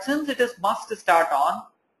 But since it is must start on,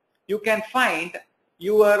 you can find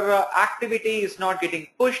your activity is not getting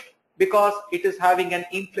pushed because it is having an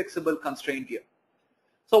inflexible constraint here.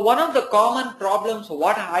 So one of the common problems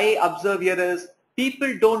what I observe here is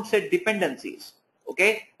people don't set dependencies.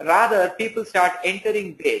 Okay, rather people start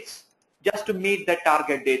entering dates just to meet the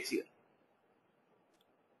target dates here.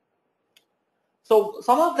 So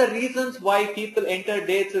some of the reasons why people enter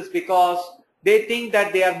dates is because they think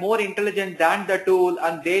that they are more intelligent than the tool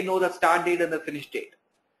and they know the start date and the finish date.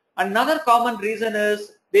 Another common reason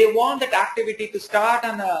is they want that activity to start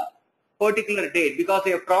on a particular date because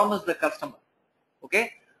they have promised the customer.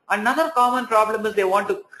 Okay. Another common problem is they want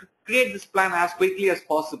to create this plan as quickly as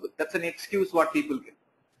possible. That's an excuse what people give.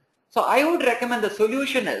 So I would recommend the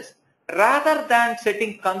solution is rather than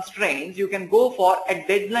setting constraints, you can go for a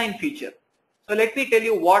deadline feature. So let me tell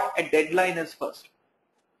you what a deadline is first.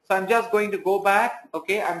 So I'm just going to go back.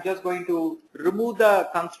 Okay. I'm just going to remove the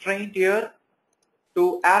constraint here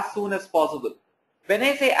to as soon as possible. When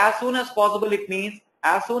I say as soon as possible, it means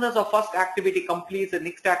as soon as the first activity completes, the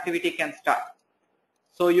next activity can start.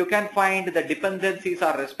 So you can find the dependencies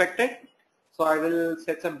are respected. So I will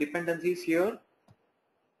set some dependencies here.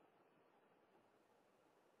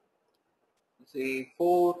 Say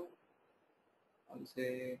 4, I'll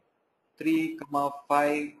say 3,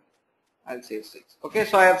 5, I'll say 6. Okay,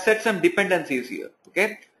 so I have set some dependencies here.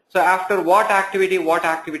 Okay, so after what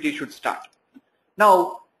activity should start.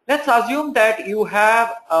 Now let's assume that you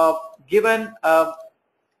have given a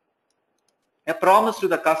promise to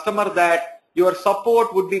the customer that your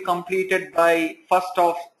support would be completed by 1st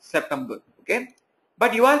of September. Okay,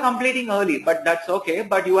 but you are completing early, but that's okay,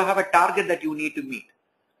 but you have a target that you need to meet.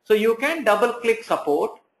 So you can double click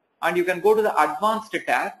support and you can go to the advanced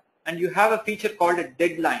tab and you have a feature called a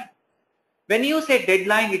deadline. When you say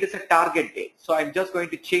deadline, it is a target date. So I'm just going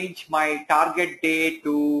to change my target date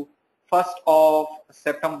to 1st of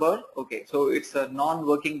September. Okay, so it's a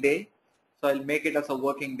non-working day. So I'll make it as a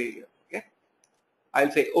working day here. Okay,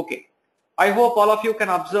 I'll say okay. I hope all of you can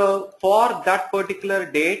observe for that particular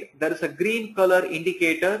date, there is a green color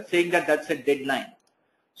indicator saying that that's a deadline.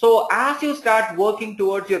 So as you start working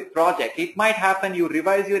towards your project, it might happen you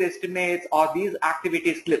revise your estimates or these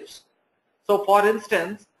activities slips. So for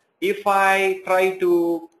instance, if I try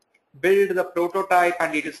to build the prototype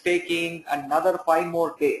and it is taking another 5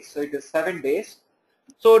 more days, so it is 7 days.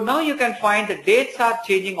 So now you can find the dates are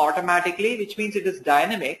changing automatically, which means it is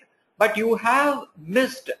dynamic, but you have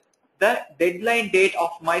missed the deadline date of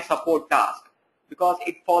my support task because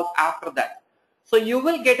it falls after that. So you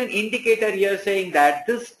will get an indicator here saying that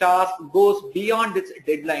this task goes beyond its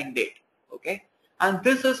deadline date. Okay, and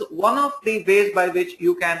this is one of the ways by which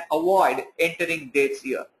you can avoid entering dates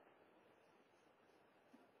here.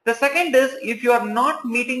 The second is if you are not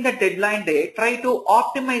meeting the deadline date, try to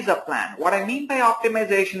optimize a plan. What I mean by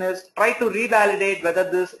optimization is try to revalidate whether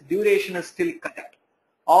this duration is still correct,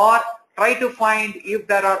 or try to find if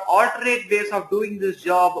there are alternate ways of doing this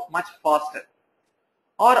job much faster.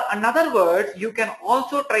 Or in other words, you can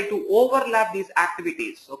also try to overlap these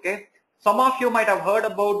activities. Okay, some of you might have heard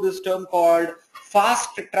about this term called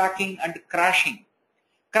fast tracking and crashing.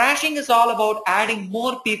 Crashing is all about adding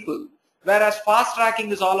more people, whereas fast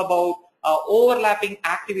tracking is all about overlapping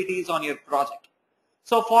activities on your project.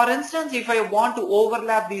 So for instance, if I want to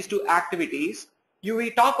overlap these two activities, you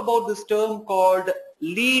will talk about this term called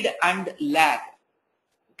lead and lag.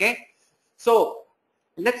 Okay, so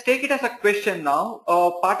let's take it as a question now.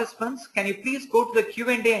 Participants, can you please go to the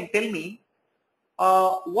Q&A and tell me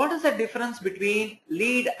what is the difference between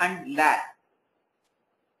lead and lag?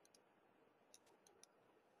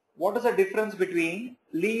 What is the difference between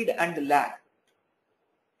lead and lag?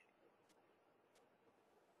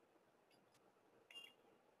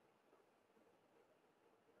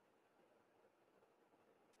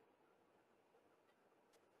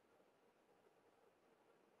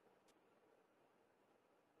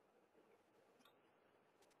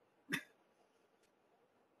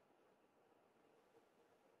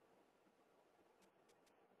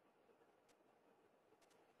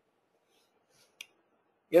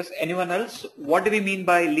 Yes, anyone else? What do we mean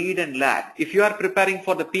by lead and lag? If you are preparing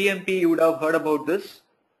for the PMP, you would have heard about this.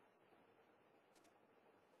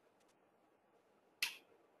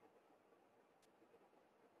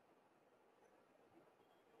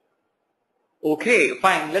 Okay,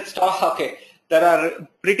 fine. Let's talk. Okay, there are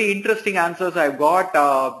pretty interesting answers I've got.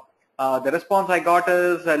 The response I got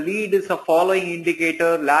is lead is a following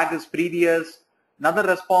indicator, lag is previous. Another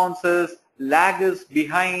response is lag is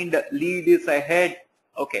behind, lead is ahead.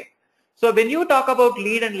 Okay, so when you talk about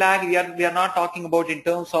lead and lag, we are not talking about in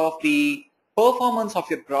terms of the performance of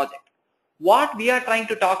your project. What we are trying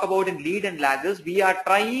to talk about in lead and lag is we are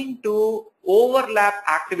trying to overlap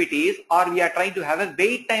activities, or we are trying to have a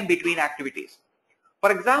wait time between activities.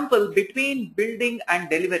 For example, between building and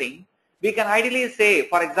delivering, we can ideally say,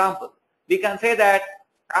 for example, we can say that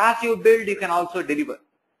as you build, you can also deliver.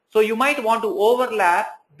 So you might want to overlap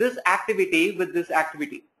this activity with this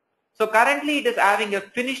activity. So currently it is having a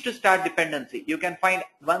finish to start dependency. You can find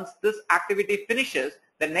once this activity finishes,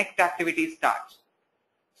 the next activity starts.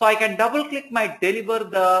 So I can double click my deliver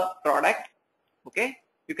the product. Okay.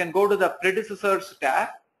 You can go to the predecessors tab.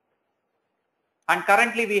 And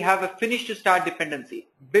currently we have a finish to start dependency.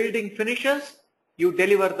 Building finishes, you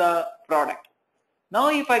deliver the product. Now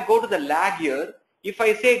if I go to the lag here, if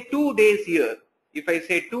I say 2 days here, if I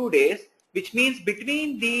say 2 days, which means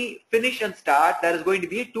between the finish and start, there is going to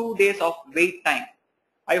be 2 days of wait time.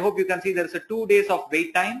 I hope you can see there is a 2 days of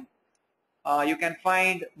wait time. You can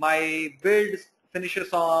find my build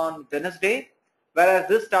finishes on Wednesday, whereas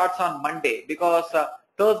this starts on Monday, because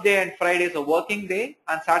Thursday and Friday is a working day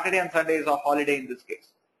and Saturday and Sunday is a holiday in this case.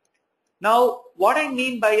 Now, what I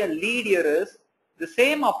mean by a lead here is the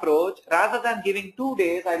same approach. Rather than giving 2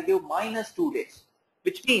 days, I'll give minus 2 days,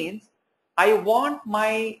 which means I want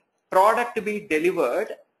my product to be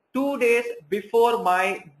delivered 2 days before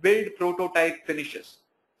my build prototype finishes.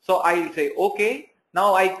 So I'll say, okay.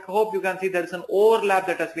 Now I hope you can see there is an overlap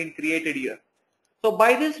that has been created here. So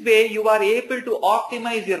by this way, you are able to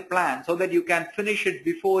optimize your plan so that you can finish it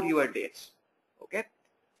before your dates. Okay.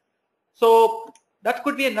 So that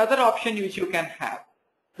could be another option which you can have.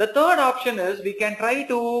 The third option is we can try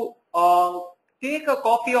to take a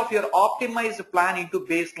copy of your optimized plan into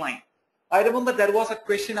baseline. I remember there was a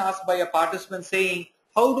question asked by a participant saying,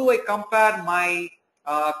 how do I compare my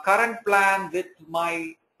current plan with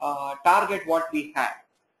my target what we had?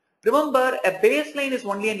 Remember, a baseline is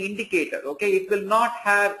only an indicator, okay? It will not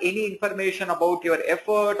have any information about your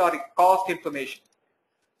effort or cost information.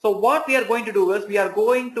 So what we are going to do is we are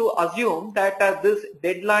going to assume that this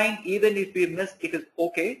deadline, even if we miss, it is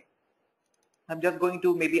okay. I'm just going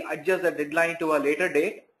to maybe adjust the deadline to a later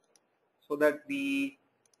date so that we,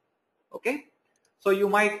 okay. So you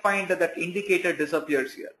might find that that indicator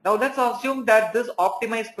disappears here. Now let's assume that this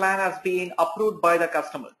optimized plan has been approved by the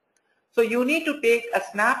customer. So you need to take a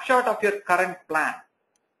snapshot of your current plan.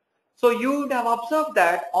 So you would have observed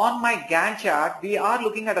that on my Gantt chart, we are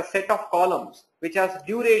looking at a set of columns which has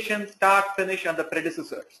duration, start, finish, and the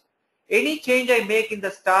predecessors. Any change I make in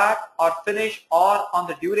the start or finish or on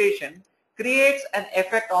the duration creates an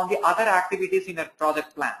effect on the other activities in a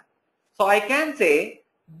project plan. So I can say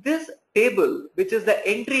this table, which is the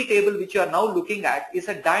entry table which you are now looking at, is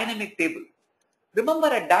a dynamic table. Remember,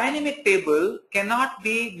 a dynamic table cannot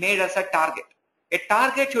be made as a target. A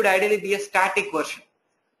target should ideally be a static version.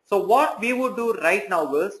 So what we would do right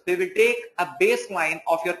now is we will take a baseline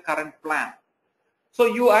of your current plan. So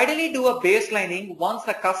you ideally do a baselining once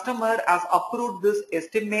the customer has approved this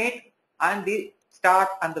estimate and the start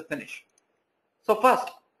and the finish. So first,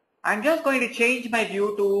 I'm just going to change my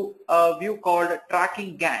view to a view called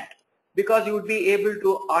tracking Gantt, because you would be able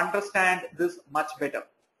to understand this much better.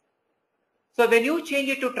 So when you change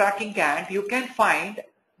it to tracking Gantt, you can find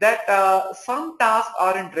that some tasks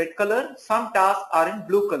are in red color, some tasks are in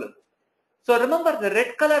blue color. So remember, the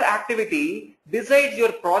red color activity decides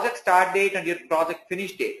your project start date and your project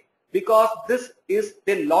finish date, because this is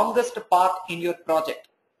the longest path in your project.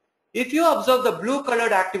 If you observe the blue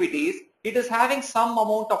colored activities, it is having some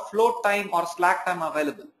amount of float time or slack time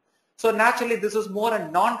available. So naturally this is more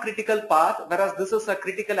a non-critical path, whereas this is a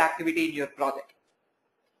critical activity in your project.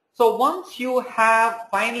 So once you have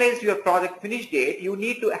finalized your project finish date, you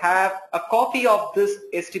need to have a copy of this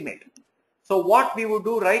estimate. So what we would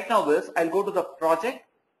do right now is, I'll go to the project.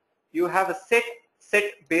 You have a set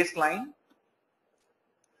baseline.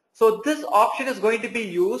 So this option is going to be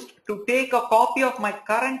used to take a copy of my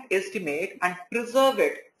current estimate and preserve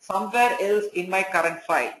it somewhere else in my current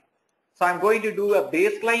file. So I'm going to do a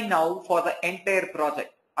baseline now for the entire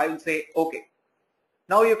project. I will say okay.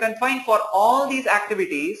 Now you can find for all these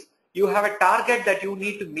activities, you have a target that you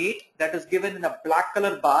need to meet that is given in a black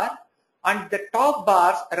color bar, and the top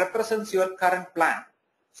bars represents your current plan.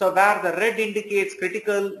 So where the red indicates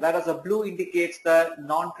critical, whereas the blue indicates the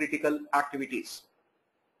non-critical activities.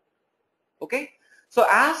 Okay. So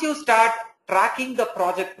as you start tracking the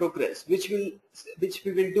project progress, which we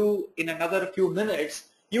will do in another few minutes,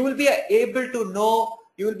 you will be able to know,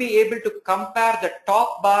 you will be able to compare the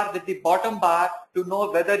top bar with the bottom bar to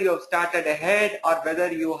know whether you have started ahead or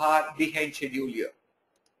whether you are behind schedule here.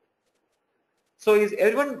 So is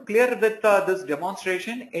everyone clear with this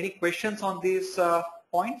demonstration? Any questions on these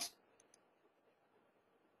points?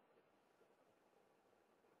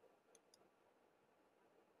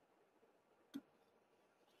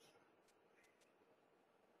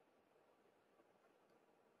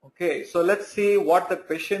 Okay, so let's see what the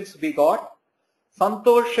questions we got.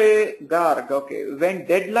 Santosh Garg, okay, when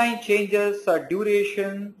deadline changes,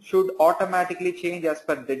 duration should automatically change as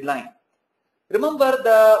per deadline. Remember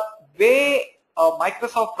the way a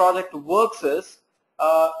Microsoft project works is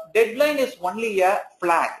deadline is only a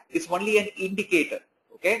flag, it's only an indicator,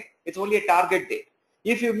 okay, it's only a target date.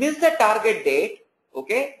 If you miss the target date,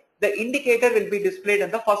 okay, the indicator will be displayed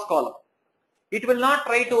in the first column. It will not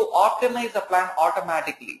try to optimize the plan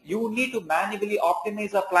automatically. You need to manually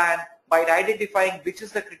optimize the plan by identifying which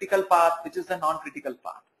is the critical path, which is the non-critical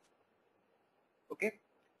path. Okay.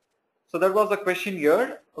 So that was the question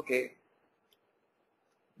here. Okay.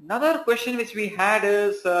 Another question which we had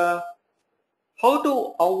is how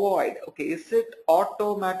to avoid. Okay. Is it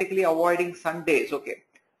automatically avoiding Sundays? Okay.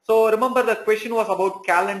 So remember the question was about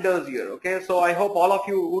calendars here. Okay. So I hope all of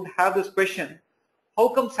you would have this question. How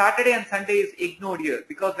come Saturday and Sunday is ignored here?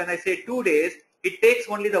 Because when I say 2 days, it takes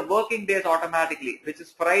only the working days automatically, which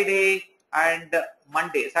is Friday and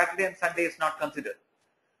Monday. Saturday and Sunday is not considered.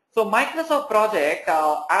 So Microsoft Project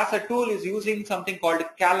as a tool is using something called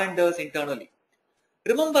calendars internally.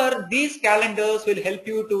 Remember, these calendars will help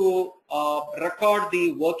you to record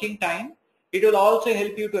the working time. It will also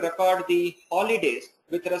help you to record the holidays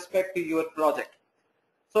with respect to your project.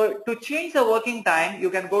 So to change the working time, you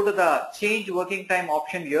can go to the change working time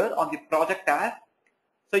option here on the project tab.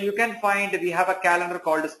 So you can find we have a calendar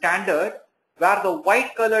called standard where the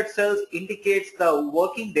white colored cells indicates the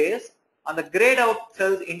working days and the grayed out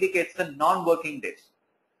cells indicates the non-working days.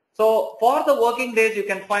 So for the working days, you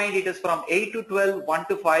can find it is from 8 to 12, 1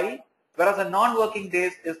 to 5, whereas the non-working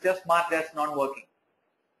days is just marked as non-working.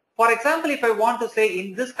 For example, if I want to say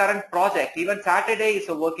in this current project, even Saturday is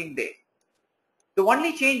a working day. The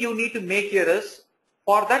only change you need to make here is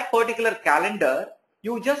for that particular calendar,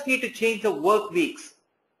 you just need to change the work weeks.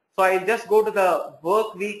 So I'll just go to the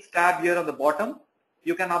work weeks tab here on the bottom.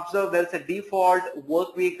 You can observe there's a default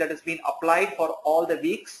work week that has been applied for all the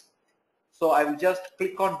weeks. So I will just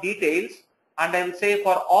click on details and I will say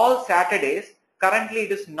for all Saturdays, currently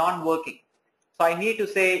it is non-working. So I need to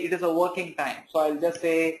say it is a working time. So I'll just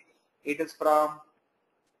say it is from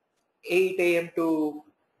 8 a.m. to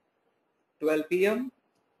 12 p.m.,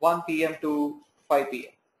 1 p.m. to 5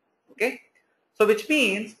 p.m. Okay. So which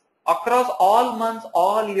means across all months,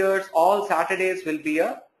 all years, all Saturdays will be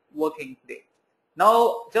a working day.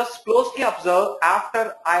 Now just closely observe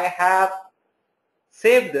after I have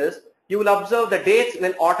saved this, you will observe the dates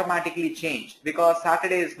will automatically change because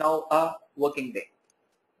Saturday is now a working day.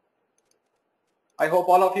 I hope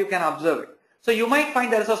all of you can observe it. So you might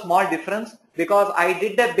find there is a small difference because I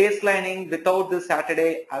did the baselining without this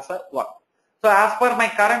Saturday as a work. So as per my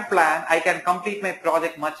current plan, I can complete my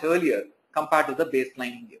project much earlier compared to the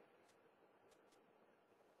baselining here.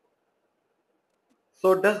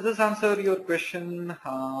 So does this answer your question?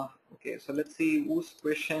 Okay, so let's see whose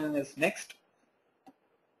question is next.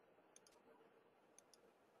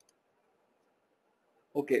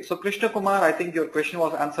 Okay, so Krishna Kumar, I think your question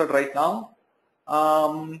was answered right now.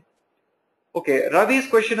 Okay, Ravi's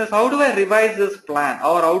question is how do I revise this plan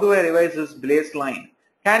or how do I revise this baseline?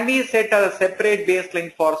 Can we set a separate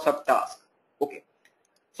baseline for subtask? Okay,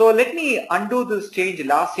 so let me undo this change,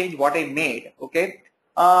 last change what I made. Okay,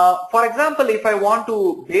 for example, if I want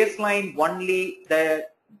to baseline only the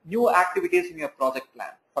new activities in your project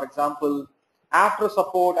plan, for example, after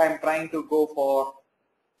support, I'm trying to go for,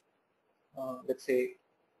 let's say,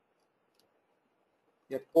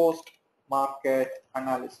 a post-market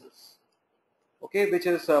analysis, okay, which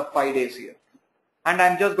is 5 days here. And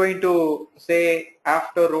I'm just going to say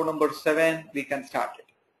after row number 7, we can start it.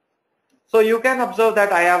 So you can observe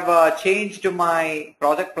that I have changed my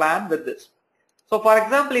project plan with this. So for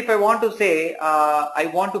example, if I want to say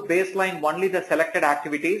I want to baseline only the selected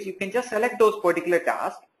activities, you can just select those particular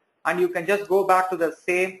tasks and you can just go back to the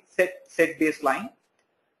same set baseline.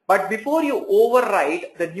 But before you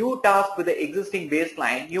overwrite the new task with the existing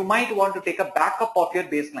baseline, you might want to take a backup of your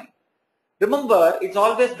baseline. Remember, it's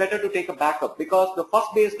always better to take a backup because the first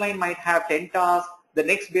baseline might have 10 tasks, the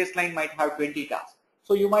next baseline might have 20 tasks.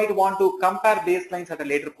 So you might want to compare baselines at a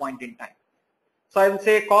later point in time. So I will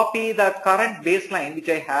say copy the current baseline which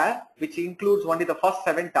I have, which includes only the first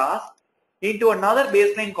 7 tasks, into another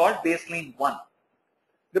baseline called baseline 1.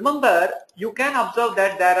 Remember, you can observe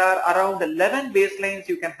that there are around 11 baselines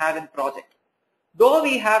you can have in project. Though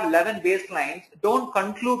we have 11 baselines, don't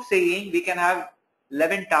conclude saying we can have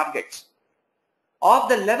 11 targets. Of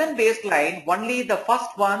the 11 baseline, only the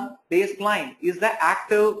first one baseline is the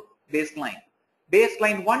active baseline.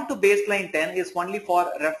 Baseline 1 to baseline 10 is only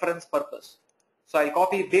for reference purpose. So I'll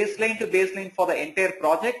copy baseline to baseline for the entire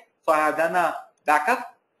project. So I have done a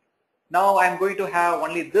backup. Now I'm going to have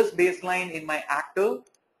only this baseline in my active.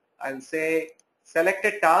 I'll say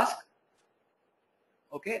selected task.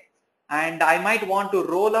 Okay. And I might want to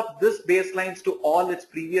roll up this baselines to all its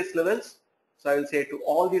previous levels. So I will say to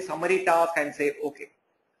all the summary tasks and say okay.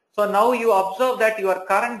 So now you observe that your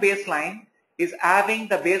current baseline is having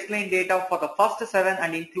the baseline data for the first 7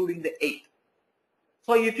 and including the 8th.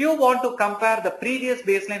 So if you want to compare the previous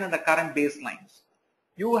baseline and the current baselines,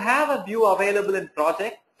 you have a view available in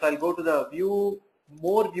project. So I'll go to the view,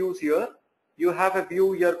 more views here. You have a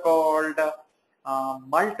view here called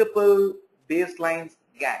multiple baselines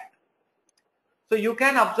Gantt. So you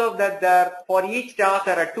can observe that there, for each task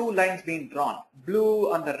there are 2 lines being drawn,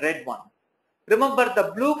 blue and the red one. Remember,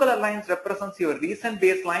 the blue color lines represents your recent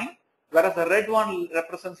baseline, whereas the red one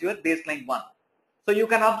represents your baseline 1. So you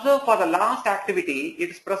can observe for the last activity, it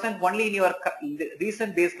is present only in your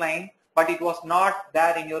recent baseline, but it was not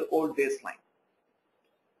there in your old baseline.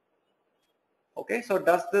 Okay, so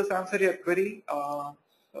does this answer your query?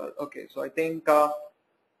 Okay, so I think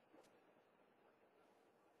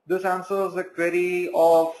this answers the query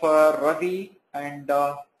of Ravi and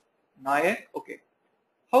Nayak. Okay.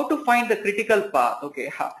 How to find the critical path? Okay,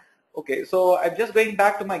 okay. So I'm just going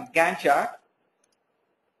back to my Gantt chart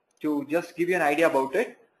to just give you an idea about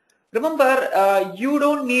it. Remember, you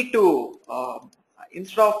don't need to,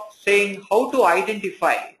 instead of saying how to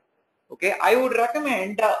identify, okay, I would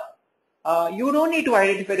recommend you don't need to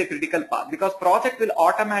identify the critical path, because project will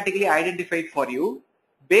automatically identify it for you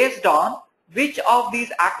based on which of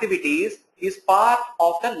these activities is part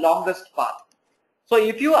of the longest path. So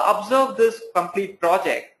if you observe this complete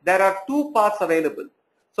project, there are 2 paths available.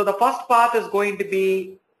 So the first path is going to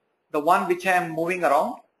be the one which I am moving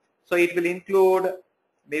around. So it will include,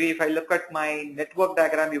 maybe if I look at my network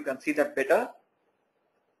diagram, you can see that better.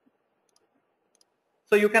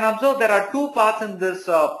 So you can observe there are 2 paths in this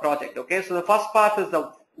project. Okay, so the first path is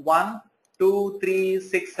the 1, 2, 3,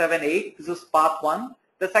 6, 7, 8. This is path 1.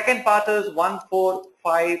 The second path is 1, 4,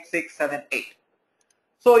 5, 6, 7, 8.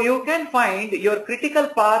 So you can find your critical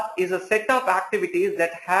path is a set of activities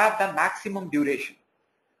that have the maximum duration,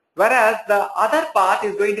 whereas the other path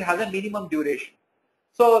is going to have the minimum duration.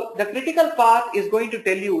 So the critical path is going to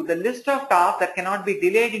tell you the list of tasks that cannot be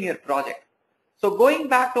delayed in your project. So going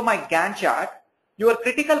back to my Gantt chart, your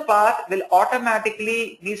critical path will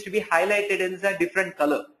automatically needs to be highlighted in a different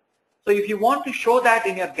color. So if you want to show that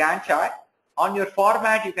in your Gantt chart, on your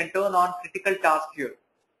format you can turn on critical task here.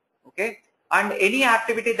 Okay. And any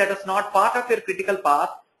activity that is not part of your critical path,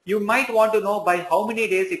 you might want to know by how many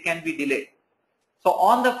days it can be delayed. So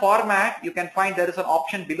on the format, you can find there is an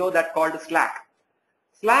option below that called slack.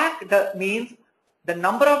 Slack means the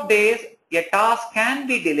number of days a task can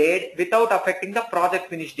be delayed without affecting the project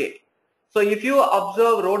finish date. So if you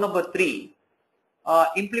observe row number 3,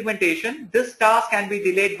 implementation, this task can be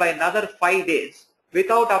delayed by another 5 days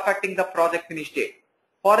without affecting the project finish date.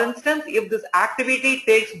 For instance, if this activity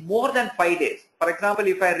takes more than 5 days, for example,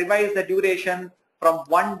 if I revise the duration from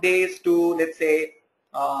 1 day to, let's say,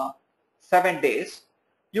 7 days,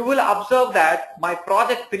 you will observe that my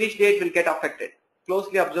project finish date will get affected.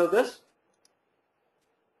 Closely observe this.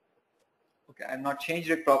 Okay, I have not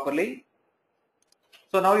changed it properly.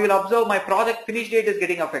 So now you will observe my project finish date is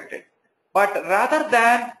getting affected. But rather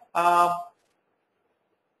than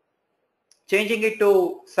changing it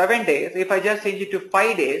to 7 days, if I just change it to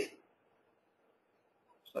 5 days,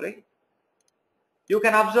 sorry, you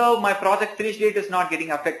can observe my project finish date is not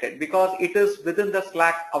getting affected because it is within the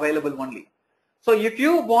slack available only. So if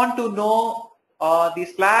you want to know the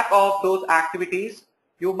slack of those activities,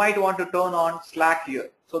 you might want to turn on slack here.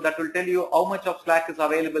 So that will tell you how much of slack is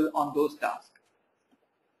available on those tasks.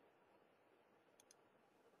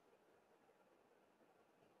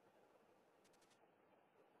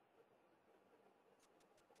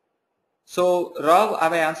 So Rav,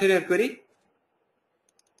 have I answered your query?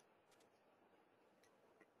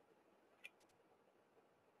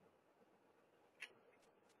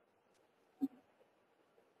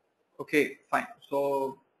 Okay, fine.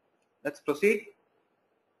 So let's proceed.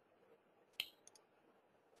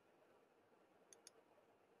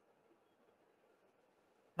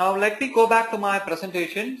 Now let me go back to my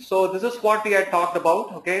presentation. So this is what we had talked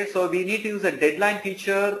about. Okay, so we need to use a deadline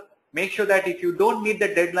feature. Make sure that if you don't meet the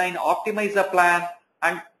deadline, optimize the plan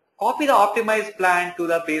and copy the optimized plan to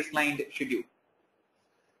the baseline schedule.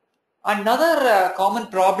 Another common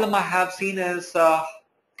problem I have seen is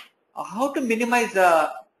how to minimize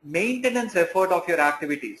the maintenance effort of your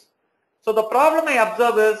activities. So the problem I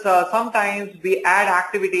observe is sometimes we add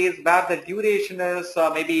activities where the duration is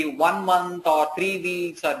maybe 1 month or 3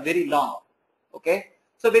 weeks or very long. Okay.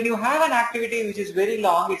 So when you have an activity which is very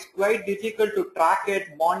long, it's quite difficult to track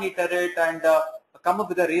it, monitor it, and come up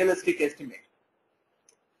with a realistic estimate.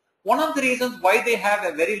 One of the reasons why they have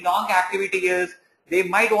a very long activity is they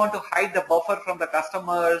might want to hide the buffer from the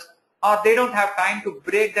customers, or they don't have time to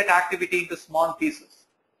break that activity into small pieces.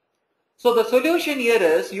 So the solution here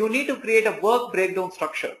is you need to create a work breakdown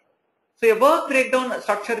structure. So a work breakdown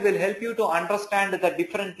structure will help you to understand the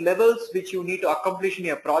different levels which you need to accomplish in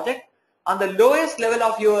your project. On the lowest level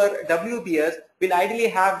of your WBS will ideally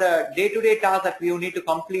have the day-to-day tasks that you need to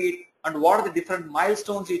complete and what are the different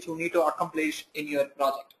milestones which you need to accomplish in your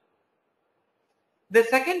project. The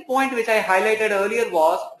second point which I highlighted earlier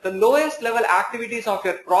was the lowest level activities of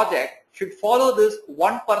your project should follow this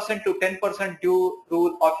 1% to 10% due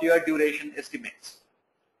rule of your duration estimates.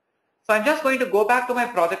 So I'm just going to go back to my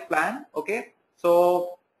project plan. Okay.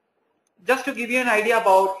 So just to give you an idea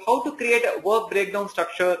about how to create a work breakdown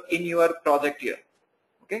structure in your project here.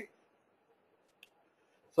 Okay.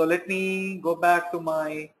 So let me go back to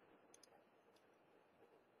my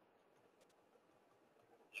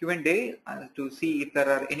Q&A to see if there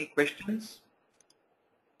are any questions.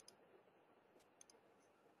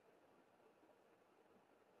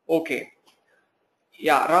 Okay.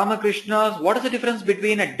 Yeah, Ramakrishna, what is the difference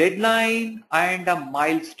between a deadline and a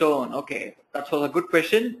milestone? Okay, that was a good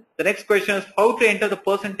question. The next question is how to enter the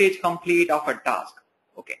percentage complete of a task.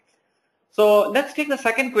 Okay, so let's take the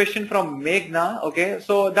second question from Meghna. Okay,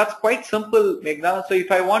 so that's quite simple, Meghna. So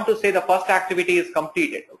if I want to say the first activity is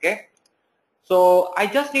completed, okay, so I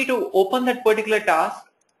just need to open that particular task.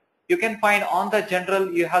 You can find on the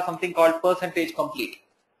general, you have something called percentage complete.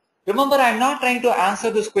 Remember, I'm not trying to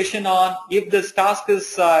answer this question on if this task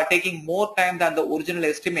is taking more time than the original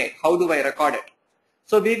estimate, how do I record it?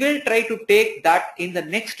 So we will try to take that in the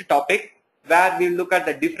next topic where we'll look at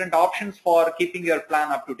the different options for keeping your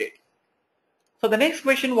plan up to date. So the next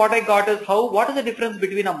question what I got is what is the difference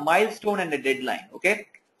between a milestone and a deadline? Okay.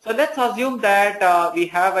 So let's assume that we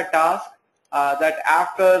have a task that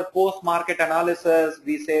after post-market analysis,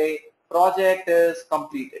 we say project is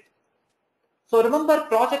completed. So remember,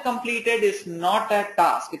 project completed is not a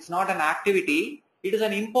task, it's not an activity, it is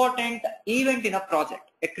an important event in a project,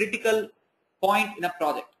 a critical point in a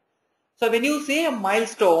project. So when you say a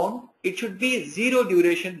milestone, it should be 0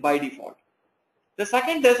 duration by default. The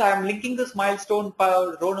second is I am linking this milestone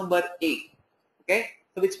for row number A, okay?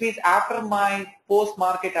 So which means after my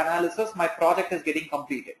post-market analysis, my project is getting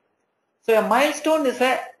completed. So a milestone is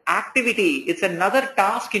an activity, it's another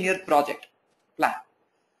task in your project plan.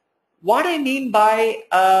 What I mean by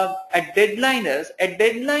a deadline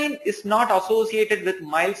is not associated with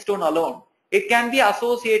milestone alone. It can be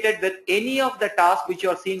associated with any of the tasks which you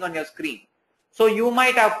are seeing on your screen. So you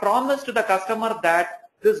might have promised to the customer that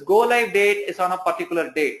this go live date is on a particular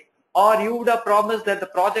date, or you would have promised that the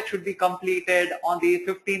project should be completed on the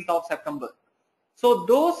 15th of September. So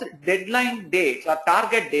those deadline dates or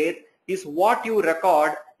target dates is what you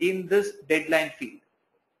record in this deadline field.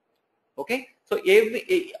 Okay. So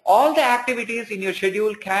all the activities in your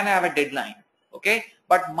schedule can have a deadline, okay?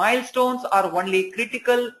 But milestones are only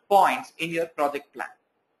critical points in your project plan.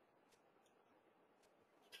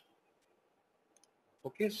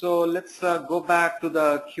 Okay, so let's go back to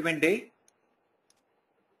the Q&A.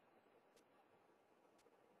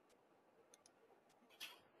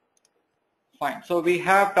 Fine, so we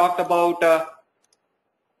have talked about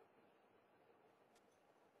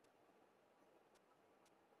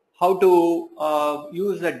how to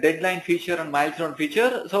use the deadline feature and milestone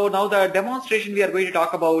feature. So now the demonstration we are going to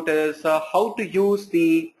talk about is how to use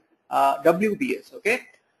the WBS. Okay.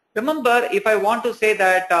 Remember, if I want to say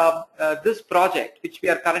that this project which we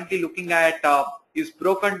are currently looking at is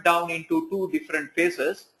broken down into 2 different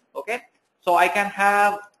phases. Okay. So I can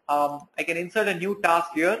have I can insert a new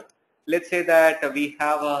task here. Let's say that we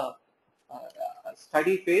have a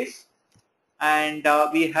study phase, and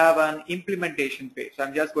we have an implementation phase. So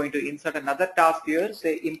I'm just going to insert another task here,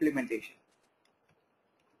 say implementation.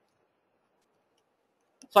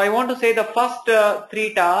 So I want to say the first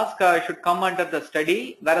 3 tasks should come under the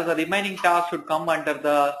study, whereas the remaining tasks should come under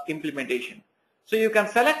the implementation. So you can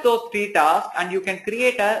select those 3 tasks and you can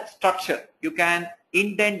create a structure. You can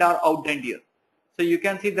indent or outdent here. So you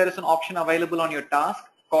can see there is an option available on your task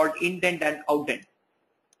called indent and outdent.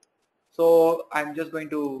 So I'm just going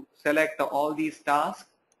to select all these tasks.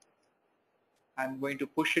 I'm going to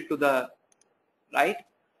push it to the right.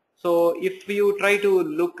 So if you try to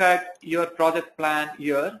look at your project plan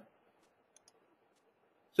here,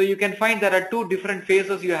 so you can find there are 2 different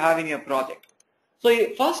phases you have in your project. So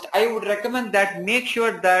first I would recommend that make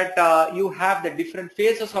sure that you have the different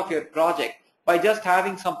phases of your project by just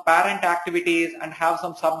having some parent activities and have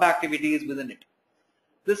some sub activities within it.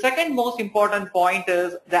 The second most important point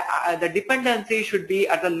is that the dependency should be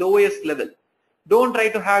at the lowest level. Don't try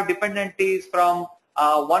to have dependencies from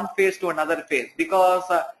one phase to another phase, because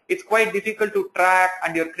it's quite difficult to track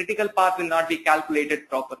and your critical path will not be calculated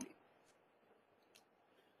properly.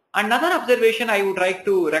 Another observation I would like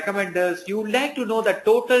to recommend is you would like to know the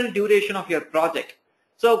total duration of your project.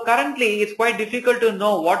 So currently it's quite difficult to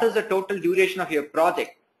know what is the total duration of your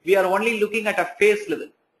project. We are only looking at a phase level.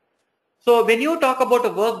 So when you talk about a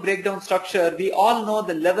work breakdown structure, we all know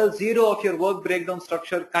the level 0 of your work breakdown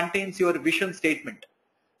structure contains your vision statement.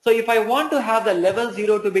 So if I want to have the level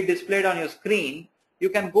 0 to be displayed on your screen, you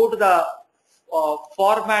can go to the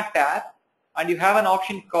format tab and you have an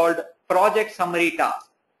option called project summary task.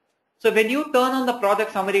 So when you turn on the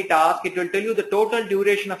project summary task, it will tell you the total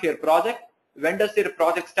duration of your project, when does your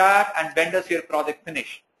project start and when does your project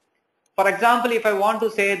finish. For example, if I want to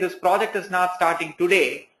say this project is not starting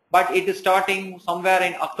today, but it is starting somewhere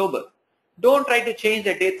in October, don't try to change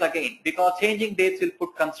the dates again, because changing dates will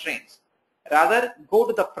put constraints. Rather, go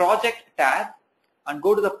to the project tab and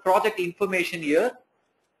go to the project information here,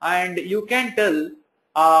 and you can tell,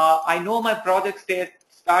 I know my project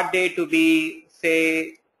start date to be,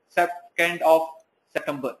 say, 2nd of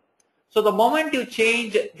September. So the moment you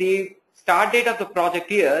change the start date of the project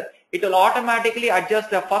here, it will automatically adjust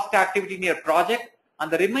the first activity in your project,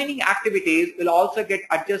 and the remaining activities will also get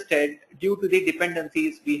adjusted due to the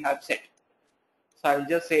dependencies we have set. So I will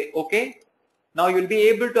just say OK. Now you will be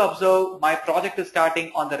able to observe my project is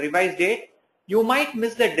starting on the revised date. You might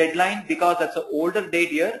miss the deadline because that's an older date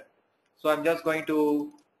here. So I'm just going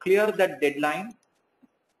to clear that deadline.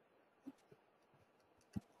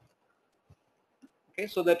 Okay,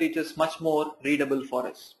 so that it is much more readable for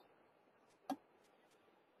us.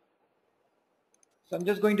 So I'm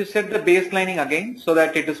just going to set the baselining again so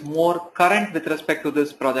that it is more current with respect to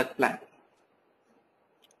this project plan.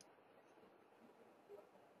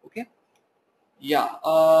 Okay. Yeah.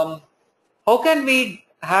 How can we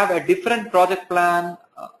have a different project plan?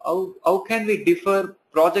 How can we differ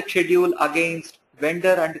project schedule against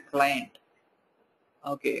vendor and client?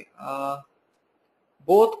 Okay.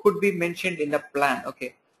 Both could be mentioned in the plan.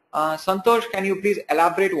 Okay. Santosh, can you please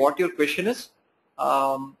elaborate what your question is?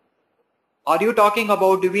 Are you talking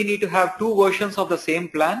about, do we need to have two versions of the same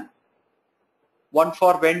plan? One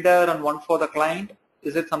for vendor and one for the client?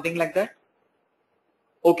 Is it something like that?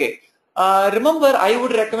 Okay. Remember, I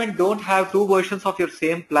would recommend don't have two versions of your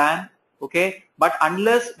same plan. Okay. But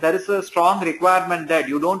unless there is a strong requirement that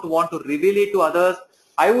you don't want to reveal it to others,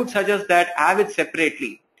 I would suggest that have it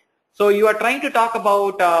separately. So you are trying to talk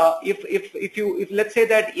about if let's say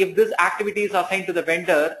that if this activity is assigned to the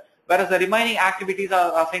vendor, whereas the remaining activities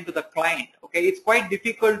are assigned to the client. Okay, it's quite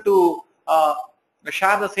difficult to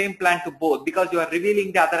share the same plan to both because you are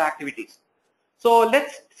revealing the other activities. So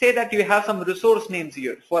let's say that you have some resource names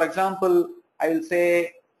here. For example, I will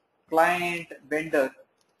say client, vendor,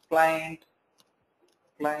 client,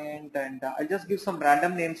 and I'll just give some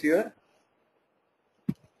random names here.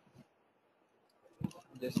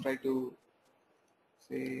 Just try to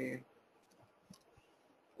say,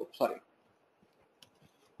 oops, sorry.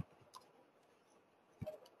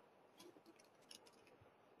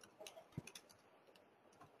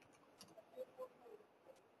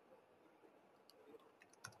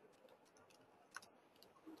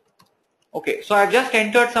 Okay, so I've just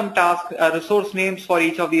entered some task resource names for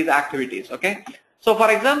each of these activities. Okay, so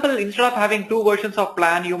for example, instead of having two versions of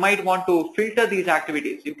plan, you might want to filter these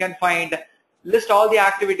activities. You can list all the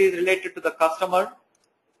activities related to the customer.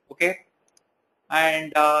 Okay,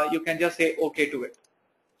 and you can just say OK to it.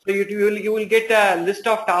 So you will get a list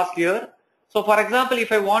of tasks here. So for example,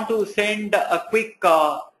 if I want to send a quick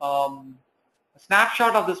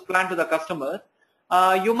snapshot of this plan to the customer,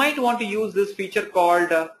 you might want to use this feature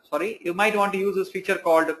called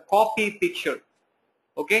copy picture.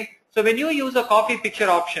 Okay, so when you use a copy picture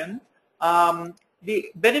option,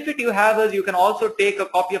 the benefit you have is you can also take a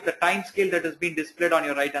copy of the time scale that has been displayed on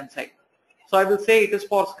your right hand side. So I will say it is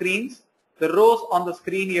for screens. The rows on the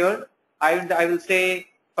screen here, I will say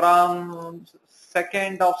from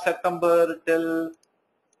 2nd of September till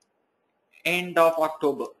end of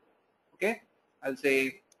October. Okay, I'll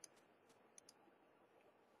say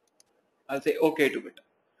OK to it.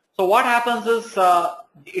 So what happens is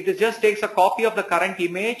it just takes a copy of the current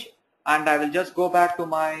image, and I will just go back to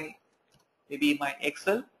maybe my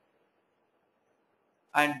Excel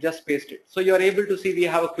and just paste it. So you are able to see we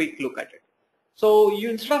have a quick look at it. So you,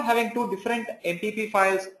 instead of having two different MPP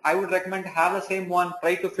files, I would recommend have the same one,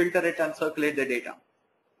 try to filter it and circulate the data.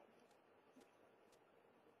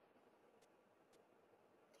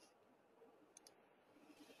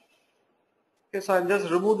 Okay, so I'll just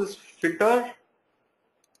remove this filter.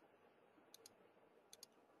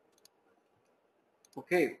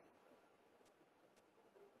 Okay.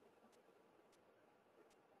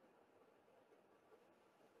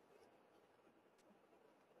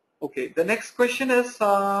 Okay, the next question is,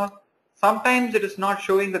 sometimes it is not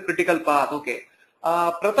showing the critical path. Okay.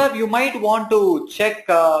 Pratap, you might want to check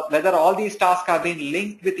whether all these tasks are being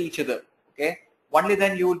linked with each other. Okay. Only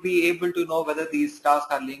then you will be able to know whether these tasks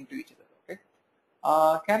are linked to each other. Okay.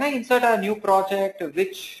 Can I insert a new project?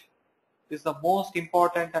 Which is the most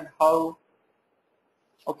important and how?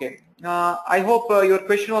 Okay. I hope your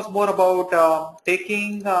question was more about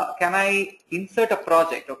taking, can I insert a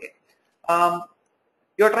project? Okay. Um,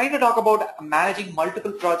 you're trying to talk about managing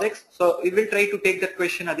multiple projects. So we will try to take that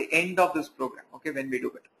question at the end of this program, okay, when we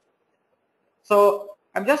do it. So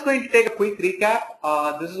I'm just going to take a quick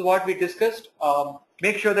recap. This is what we discussed.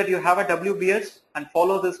 Make sure that you have a WBS and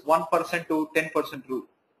follow this 1% to 10% rule.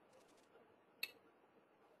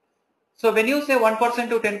 So when you say 1%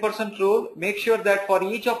 to 10% rule, make sure that for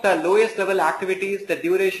each of the lowest level activities, the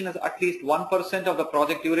duration is at least 1% of the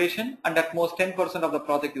project duration and at most 10% of the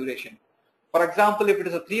project duration. For example, if it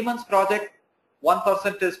is a 3 months project,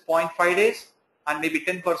 1% is 0.5 days and maybe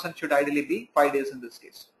 10% should ideally be 5 days in this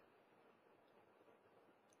case.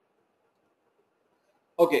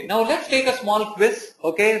 Okay, now let's take a small quiz.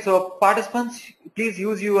 Okay, so participants, please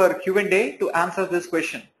use your Q&A to answer this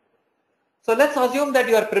question. So let's assume that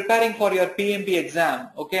you are preparing for your PMP exam,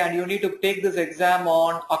 okay, and you need to take this exam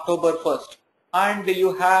on October 1st, and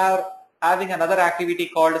you have having another activity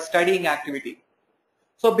called studying activity.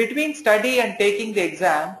 So between study and taking the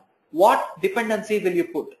exam, what dependency will you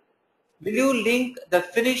put? Will you link the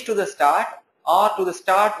finish to the start or to the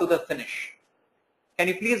start to the finish? Can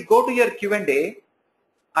you please go to your Q&A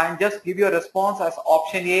and just give your response as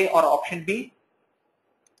option A or option B?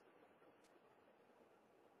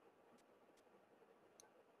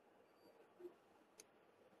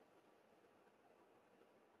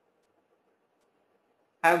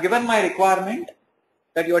 I have given my requirement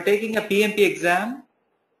that you are taking a PMP exam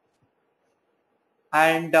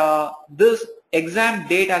and this exam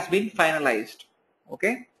date has been finalized.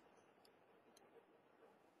 Okay.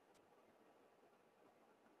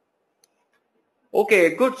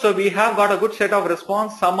 Okay, good. So we have got a good set of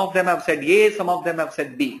response. Some of them have said A, some of them have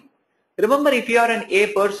said B. Remember, if you are an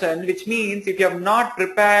A person, which means if you have not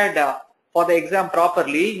prepared for the exam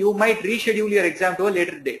properly, you might reschedule your exam to a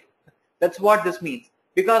later date. That's what this means.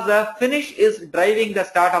 Because the finish is driving the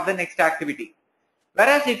start of the next activity.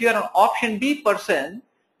 Whereas if you are an option B person,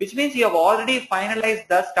 which means you have already finalized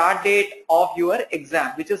the start date of your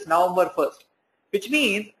exam, which is November 1st. Which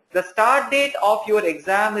means the start date of your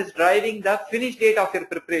exam is driving the finish date of your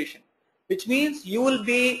preparation. Which means you will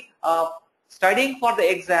be studying for the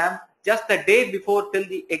exam just the day before till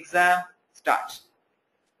the exam starts.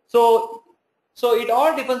 So it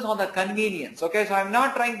all depends on the convenience. Okay, so I'm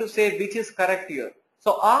not trying to say which is correct here.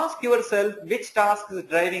 So ask yourself which task is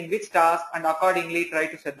driving which task and accordingly try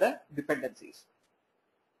to set the dependencies.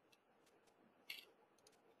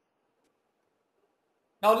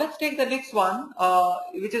 Now let's take the next one,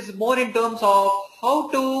 which is more in terms of how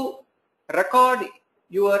to record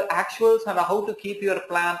your actuals and how to keep your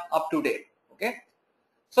plan up to date. Okay.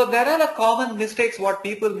 So there are the common mistakes what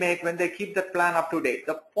people make when they keep that plan up to date.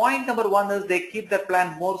 The point number one is they keep that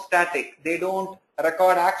plan more static. They don't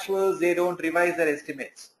record actuals, they don't revise their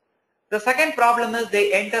estimates. The second problem is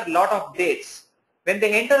they enter a lot of dates. When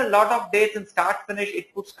they enter a lot of dates in start finish,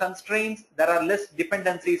 it puts constraints, there are less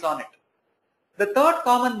dependencies on it. The third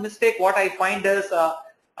common mistake what I find is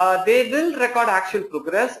they will record actual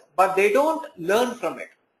progress, but they don't learn from it.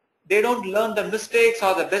 They don't learn the mistakes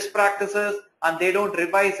or the best practices, and they don't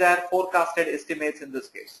revise their forecasted estimates in this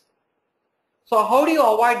case. So how do you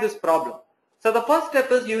avoid this problem? So the first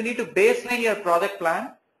step is you need to baseline your project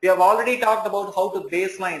plan. We have already talked about how to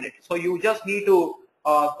baseline it. So you just need to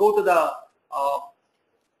go to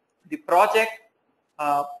the project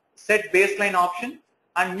set baseline option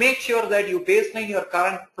and make sure that you baseline your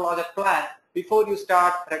current project plan before you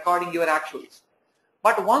start recording your actuals.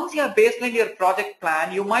 But once you have baselined your project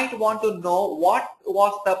plan, you might want to know what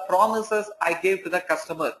was the promises I gave to the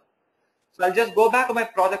customer. So I'll just go back to my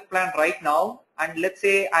project plan right now and let's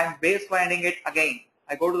say I'm baselining it again.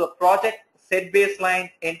 I go to the project, set baseline,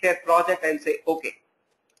 entire project, I'll say okay.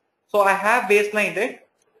 So I have baselined it.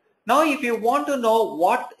 Now if you want to know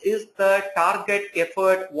what is the target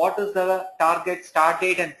effort, what is the target start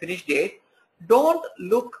date and finish date, don't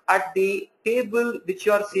look at the table which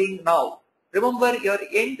you are seeing now. Remember, your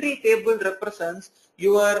entry table represents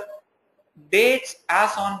your dates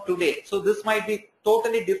as on today. So this might be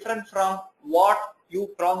totally different from what you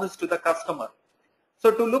promised to the customer.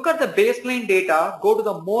 So to look at the baseline data, go to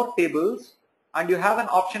the more tables and you have an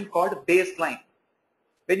option called baseline.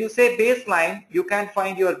 When you say baseline, you can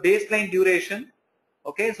find your baseline duration.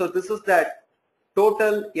 Okay, so this is the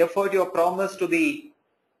total effort you promised to the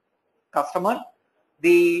customer,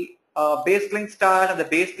 the baseline start and the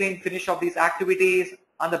baseline finish of these activities,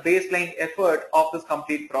 and the baseline effort of this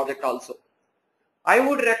complete project also. I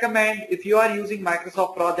would recommend, if you are using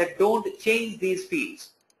Microsoft Project, don't change these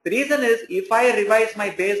fields. The reason is, if I revise my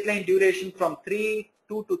baseline duration from 2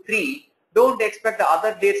 to 3, don't expect the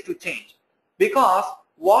other dates to change, because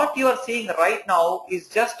what you are seeing right now is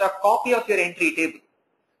just a copy of your entry table.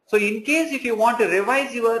 So in case if you want to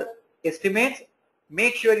revise your estimates,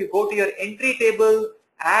 make sure you go to your entry table,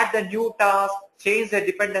 add the new task, change the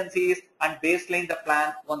dependencies, and baseline the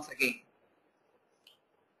plan once again.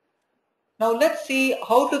 Now let's see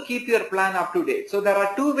how to keep your plan up to date. So there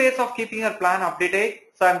are two ways of keeping your plan up to date.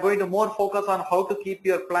 So I'm going to more focus on how to keep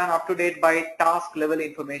your plan up to date by task level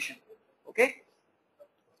information. Okay.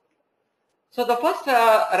 So the first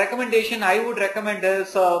recommendation I would recommend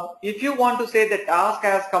is, if you want to say the task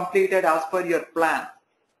has completed as per your plan,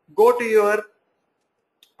 go to your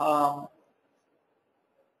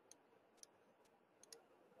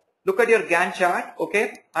look at your Gantt chart,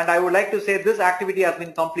 okay, and I would like to say this activity has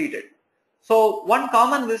been completed. So one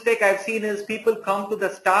common mistake I've seen is people come to the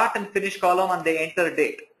start and finish column and they enter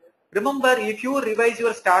date. Remember, if you revise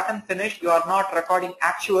your start and finish, you are not recording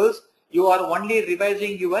actuals, you are only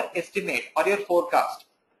revising your estimate or your forecast.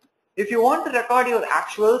 If you want to record your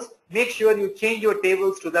actuals, make sure you change your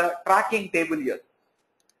tables to the tracking table here.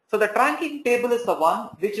 So the tracking table is the one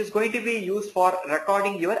which is going to be used for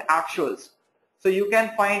recording your actuals. So you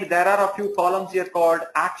can find there are a few columns here called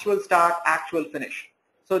actual start, actual finish.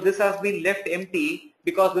 So this has been left empty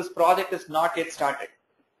because this project is not yet started.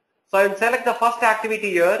 So I will select the first activity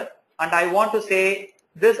here and I want to say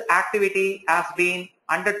this activity has been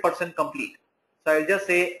 100% complete. So I will just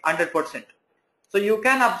say 100%. So you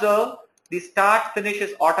can observe the start finish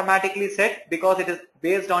is automatically set because it is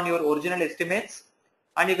based on your original estimates.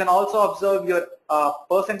 And you can also observe your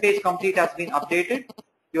percentage complete has been updated.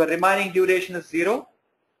 Your remaining duration is 0.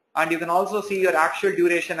 And you can also see your actual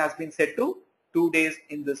duration has been set to 2 days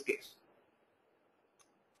in this case.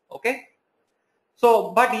 Okay.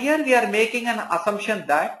 So, but here we are making an assumption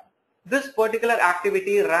that this particular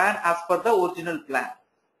activity ran as per the original plan.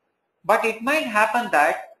 But it might happen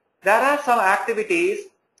that there are some activities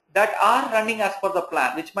that are running as per the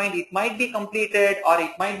plan, which means it might be completed or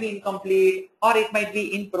it might be incomplete or it might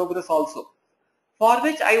be in progress also. For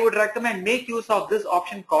which I would recommend make use of this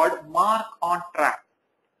option called mark on track.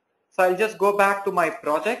 So I'll just go back to my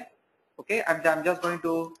project. Okay, and I'm just going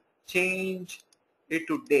to change it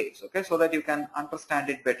to days, okay, so that you can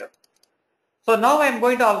understand it better. So now I'm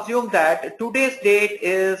going to assume that today's date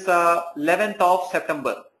is 11th of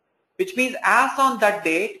September, which means as on that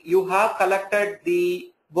date you have collected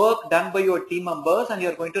the work done by your team members and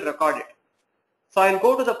you're going to record it. So I'll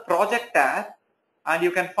go to the project tab and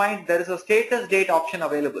you can find there is a status date option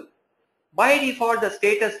available. By default the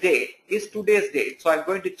status date is today's date, so I'm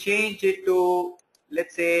going to change it to,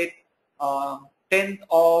 let's say, 10th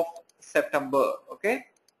of September. Okay.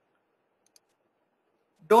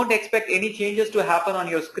 Don't expect any changes to happen on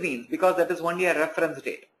your screen because that is only a reference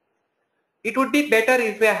date. It would be better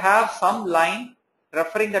if we have some line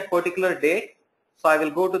referring that particular date. So I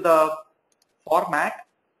will go to the format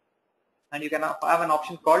and you can have an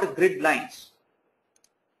option called grid lines.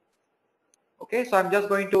 Okay, so I'm just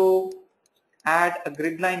going to add a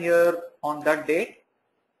grid line here on that date.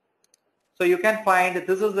 So you can find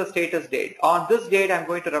this is the status date. On this date, I'm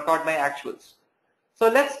going to record my actuals. So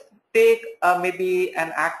let's take maybe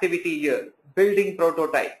an activity here, building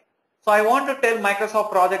prototype. So I want to tell Microsoft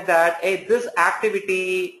Project that, hey, this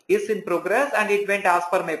activity is in progress and it went as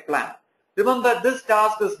per my plan. Remember, this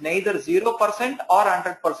task is neither 0% or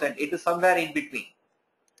 100%. It is somewhere in between.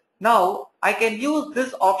 Now, I can use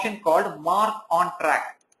this option called mark on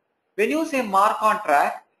track. When you say mark on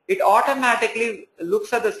track, it automatically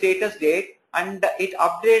looks at the status date and it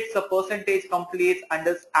updates the percentage complete and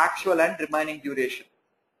its actual and remaining duration.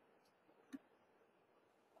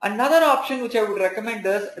 Another option which I would recommend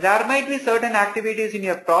is there might be certain activities in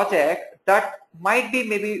your project that might be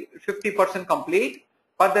maybe 50% complete,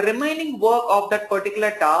 but the remaining work of that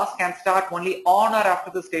particular task can start only on or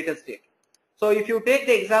after the status date. So if you take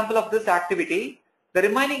the example of this activity, the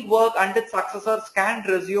remaining work and its successors can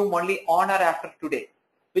resume only on or after today,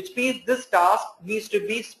 which means this task needs to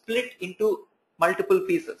be split into multiple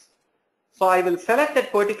pieces. So I will select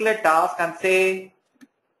that particular task and say,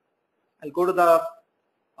 I'll go to the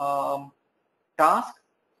task,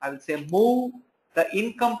 I will say move the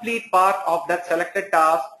incomplete part of that selected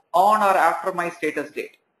task on or after my status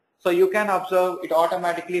date. So you can observe it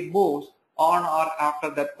automatically moves on or after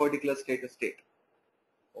that particular status date.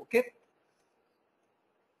 Okay.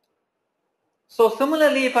 So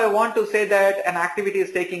similarly, if I want to say that an activity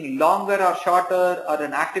is taking longer or shorter, or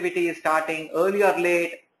an activity is starting early or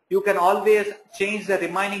late, you can always change the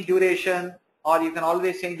remaining duration, or you can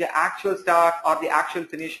always change the actual start or the actual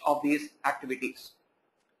finish of these activities.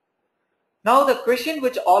 Now the question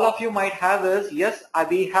which all of you might have is, yes,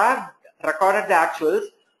 we have recorded the actuals,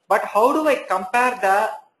 but how do I compare the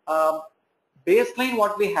baseline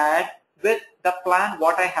what we had with the plan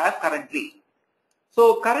what I have currently?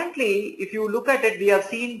 So currently, if you look at it, we have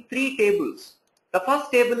seen three tables. The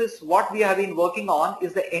first table is what we have been working on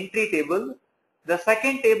is the entry table. The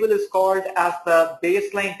second table is called as the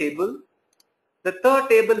baseline table. The third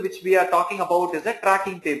table which we are talking about is the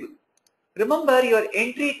tracking table. Remember, your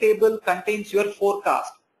entry table contains your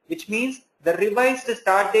forecast, which means the revised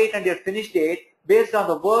start date and your finish date based on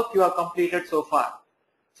the work you have completed so far.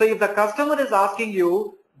 So if the customer is asking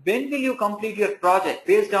you, when will you complete your project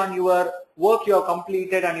based on your work you have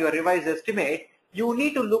completed and your revised estimate, you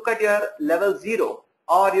need to look at your level 0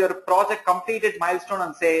 or your project completed milestone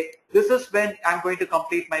and say, this is when I'm going to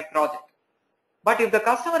complete my project. But if the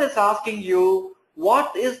customer is asking you,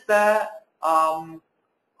 what is the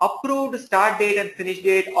approved start date and finish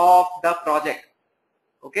date of the project?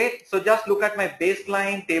 Okay, so just look at my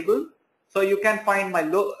baseline table. So you can find my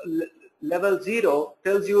level 0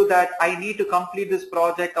 tells you that I need to complete this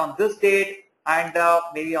project on this date and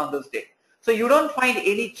maybe on this date. So you don't find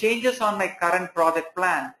any changes on my current project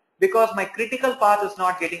plan because my critical path is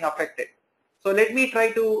not getting affected. So let me try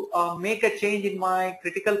to make a change in my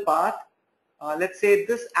critical path. Let's say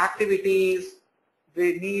this activity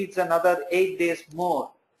needs another 8 days more.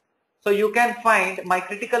 So you can find my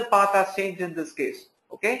critical path has changed in this case.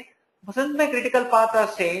 Okay. Since my critical path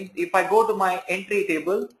has changed, if I go to my entry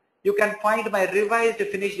table, you can find my revised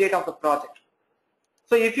finish date of the project.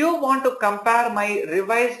 So if you want to compare my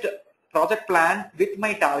revised project plan with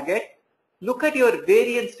my target, look at your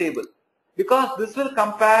variance table, because this will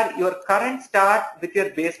compare your current start with your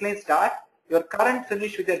baseline start, your current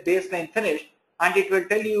finish with your baseline finish, and it will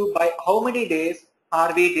tell you by how many days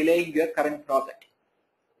are we delaying your current project.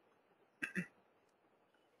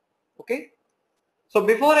 Okay. So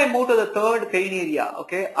before I move to the third pain area,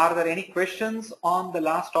 okay, are there any questions on the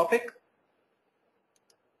last topic?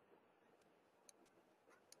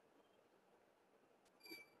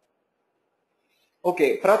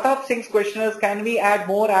 Okay, Pratap Singh's question is, can we add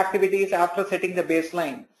more activities after setting the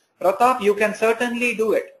baseline? Pratap, you can certainly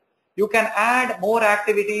do it. You can add more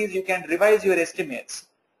activities, you can revise your estimates.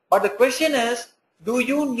 But the question is, do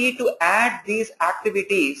you need to add these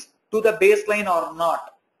activities to the baseline or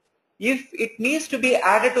not? If it needs to be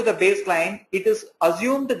added to the baseline, it is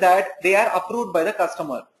assumed that they are approved by the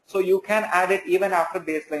customer. So you can add it even after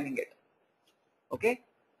baselining it. Okay.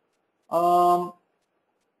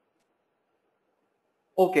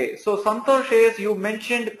 Okay, so Santosh says you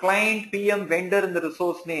mentioned client, PM, vendor in the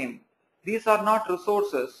resource name. These are not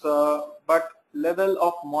resources, but level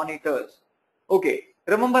of monitors. Okay,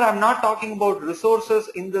 remember I'm not talking about resources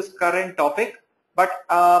in this current topic, but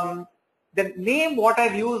the name what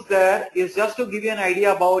I've used there is just to give you an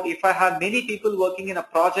idea about if I have many people working in a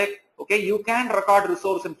project, okay, you can record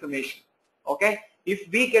resource information. Okay, if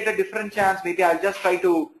we get a different chance, maybe I'll just try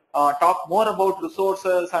to talk more about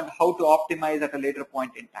resources and how to optimize at a later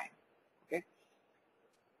point in time. Okay,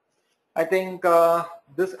 I think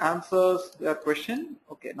this answers your question.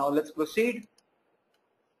 Okay, now let's proceed.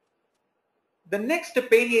 The next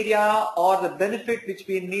pain area or the benefit which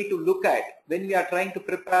we need to look at when we are trying to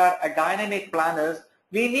prepare a dynamic plan is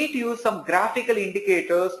we need to use some graphical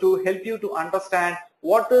indicators to help you to understand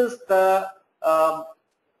what is the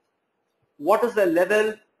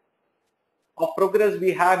level of progress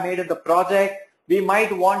we have made in the project. We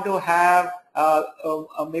might want to have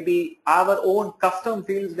maybe our own custom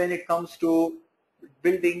fields when it comes to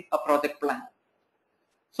building a project plan.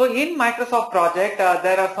 So in Microsoft Project,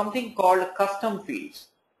 there are something called custom fields.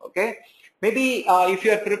 Okay, maybe if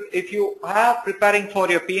you are preparing for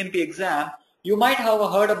your PMP exam, you might have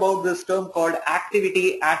heard about this term called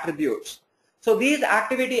activity attributes. So these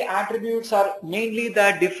activity attributes are mainly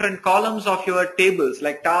the different columns of your tables,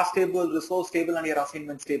 like task table, resource table, and your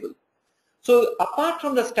assignments table. So apart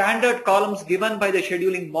from the standard columns given by the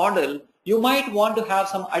scheduling model, you might want to have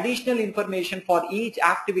some additional information for each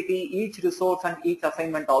activity, each resource, and each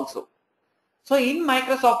assignment also. So in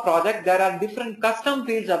Microsoft Project, there are different custom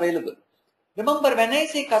fields available. Remember, when I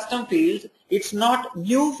say custom fields, it's not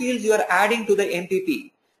new fields you are adding to the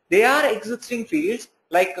MPP. They are existing fields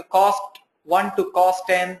like cost 1 to cost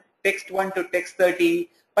 10, text 1 to text 30,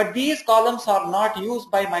 but these columns are not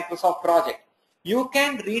used by Microsoft Project. You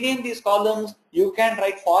can rename these columns, you can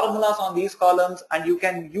write formulas on these columns, and you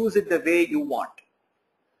can use it the way you want.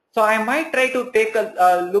 So I might try to take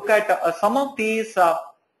a look at some of these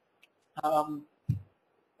um,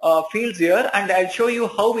 fields here, and I'll show you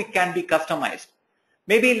how it can be customized.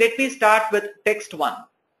 Maybe let me start with text 1.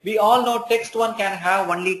 We all know text 1 can have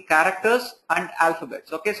only characters and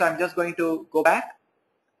alphabets. Okay, so I'm just going to go back.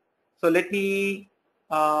 So let me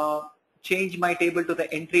change my table to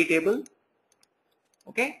the entry table.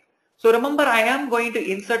 Okay, so remember, I am going to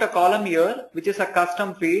insert a column here, which is a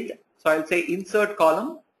custom field. So I'll say insert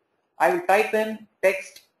column. I will type in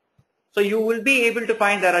text. So you will be able to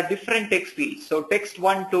find there are different text fields. So text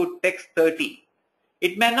 1 to text 30.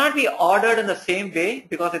 It may not be ordered in the same way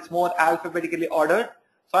because it's more alphabetically ordered.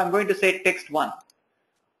 So I'm going to say text 1.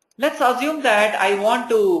 Let's assume that I want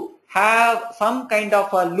to have some kind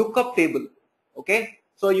of a lookup table. Okay,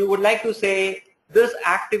 so you would like to say this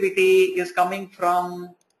activity is coming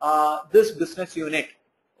from this business unit.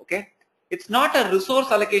 Okay, it's not a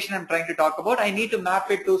resource allocation I'm trying to talk about. I need to map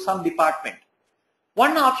it to some department.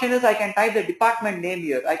 One option is I can type the department name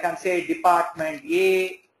here. I can say department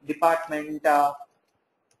A, department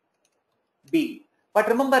B. But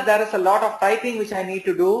remember, there is a lot of typing which I need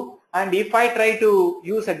to do, and if I try to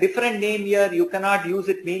use a different name here, you cannot use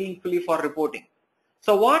it meaningfully for reporting.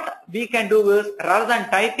 So what we can do is, rather than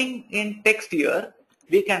typing in text here,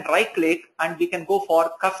 we can right click and we can go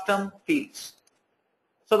for custom fields.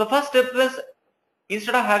 So the first step is,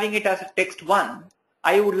 instead of having it as text 1,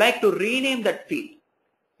 I would like to rename that field.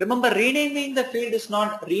 Remember, renaming the field is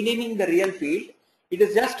not renaming the real field. It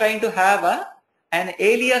is just trying to have an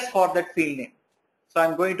alias for that field name. So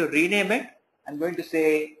I'm going to rename it. I'm going to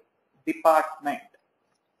say department.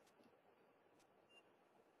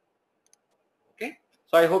 Okay.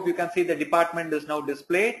 So I hope you can see the department is now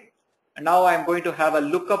displayed. And now I'm going to have a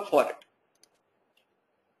lookup for it.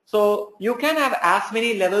 So you can have as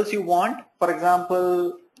many levels you want. For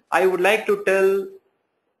example, I would like to tell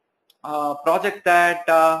project that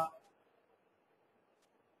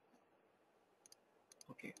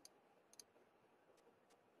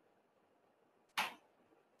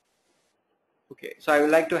okay, so I would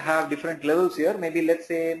like to have different levels here. Maybe let's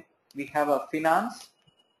say we have a finance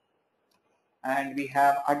and we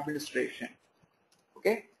have administration.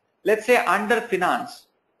 Okay, let's say under finance,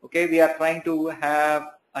 okay, we are trying to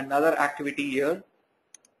have another activity here.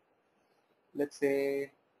 Let's say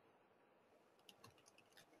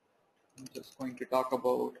I'm just going to talk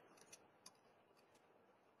about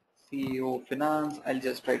CEO finance. I'll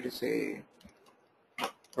just try to say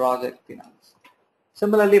project finance.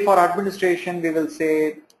 Similarly, for administration, we will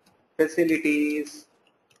say facilities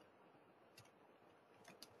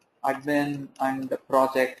admin and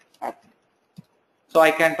project admin. So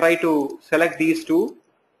I can try to select these two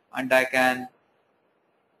and I can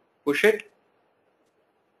push it.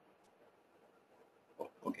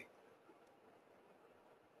 Okay.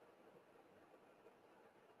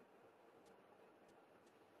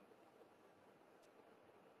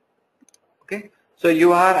 Okay. So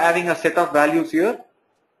you are having a set of values here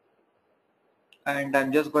and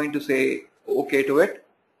I'm just going to say okay to it.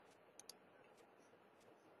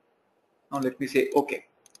 Now let me say okay.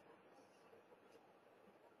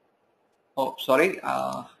 Oh, sorry.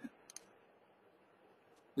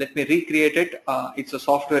 Let me recreate it. It's a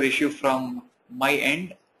software issue from my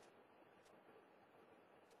end.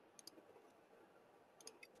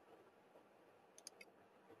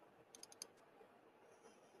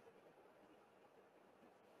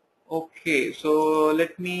 Okay, so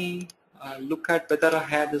let me look at whether I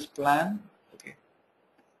have this plan. Okay,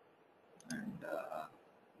 and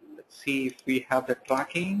let's see if we have the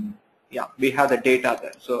tracking. Yeah, we have the data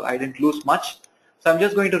there, so I didn't lose much. So I'm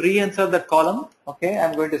just going to re-insert that column. Okay,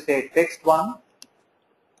 I'm going to say text 1.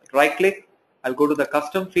 Right click. I'll go to the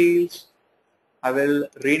custom fields. I will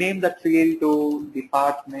rename that field to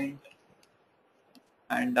department,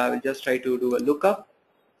 and I will just try to do a lookup.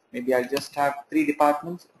 Maybe I'll just have 3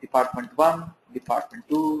 departments: department 1, department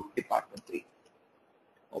 2, department 3.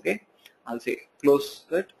 Okay, I'll say close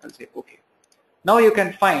it. I'll say okay. Now you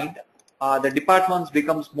can find the departments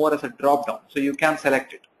becomes more as a drop down, so you can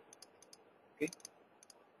select it. Okay.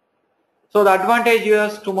 So the advantage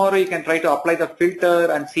is tomorrow you can try to apply the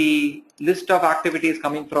filter and see list of activities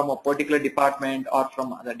coming from a particular department or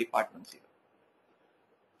from other departments here.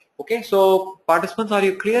 Okay, so participants, are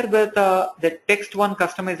you clear with the text 1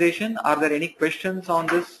 customization? Are there any questions on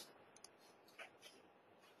this?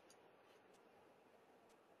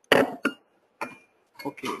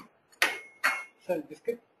 Okay. Sorry,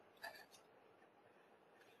 biscuit.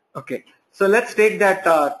 Okay. So let's take that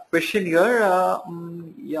question here.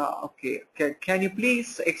 Yeah. Okay. Can you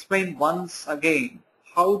please explain once again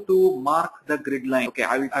how to mark the grid line? Okay.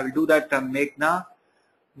 I will do that, Meghna.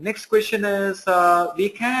 Next question is, we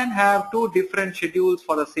can have two different schedules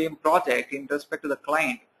for the same project in respect to the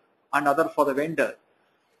client and other for the vendor.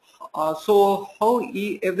 So how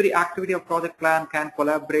every activity of project plan can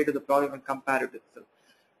collaborate with the project and compare it itself.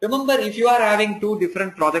 Remember, if you are having two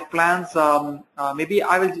different project plans, maybe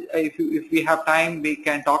I will, if we have time, we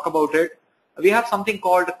can talk about it. We have something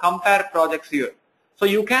called compare projects here. So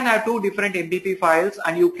you can have two different MPP files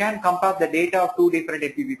and you can compare the data of two different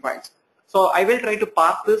MPP files. So I will try to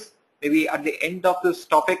park this maybe at the end of this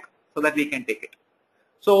topic so that we can take it.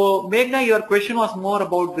 So Meghna, your question was more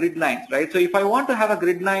about grid lines, right? So if I want to have a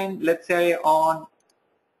grid line, let's say on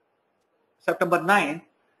September 9th,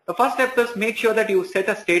 the first step is make sure that you set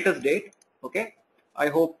a status date. Okay. I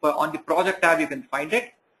hope on the project tab you can find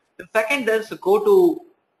it. The second is go to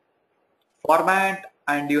format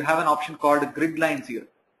and you have an option called grid lines here.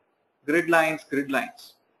 Grid lines, grid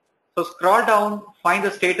lines. So scroll down, find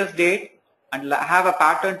the status date and have a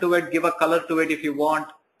pattern to it, give a color to it if you want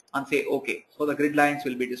and say okay. So the grid lines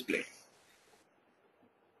will be displayed.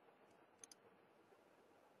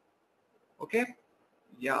 Okay.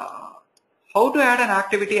 Yeah. How to add an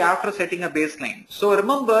activity after setting a baseline. So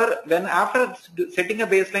remember, when after setting a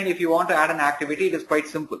baseline, if you want to add an activity, it is quite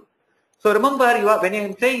simple. So remember, when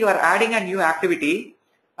you say you are adding a new activity,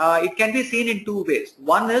 it can be seen in two ways.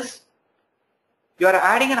 One is you are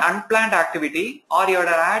adding an unplanned activity or you are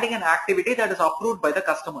adding an activity that is approved by the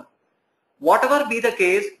customer. Whatever be the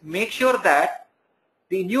case, make sure that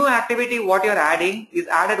the new activity what you are adding is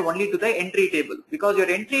added only to the entry table, because your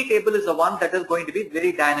entry table is the one that is going to be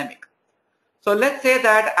very dynamic. So let's say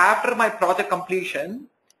that after my project completion,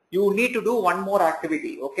 you need to do one more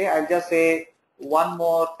activity. Okay, I'll just say one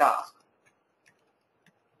more task.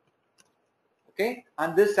 Okay,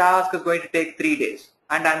 and this task is going to take 3 days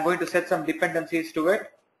and I'm going to set some dependencies to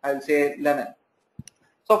it. I'll say 11.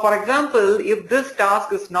 So for example, if this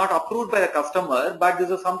task is not approved by the customer, but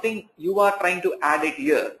this is something you are trying to add it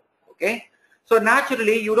here. Okay, so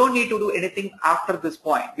naturally you don't need to do anything after this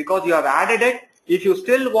point because you have added it. If you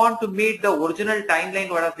still want to meet the original timeline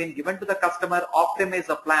what has been given to the customer, optimize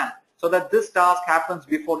the plan so that this task happens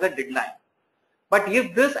before the deadline. But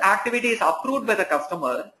if this activity is approved by the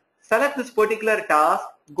customer, select this particular task,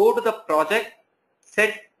 go to the project,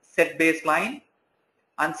 set baseline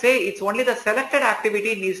and say it's only the selected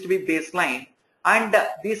activity needs to be baseline, and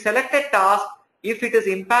the selected task, if it is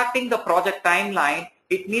impacting the project timeline,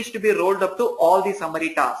 it needs to be rolled up to all the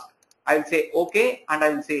summary tasks. I will say okay and I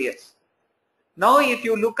will say yes. Now if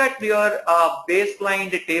you look at your baseline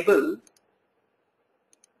table,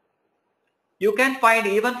 you can find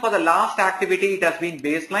even for the last activity it has been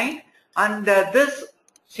baseline, and this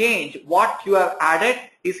change what you have added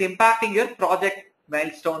is impacting your project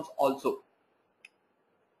milestones also.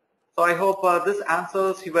 So I hope this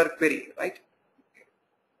answers your query, right?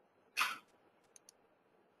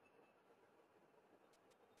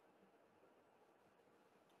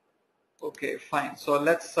 Okay, fine. So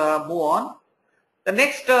let's move on. The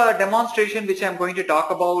next demonstration which I'm going to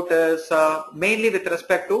talk about is mainly with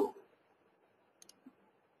respect to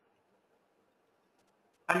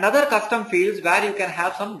another custom fields where you can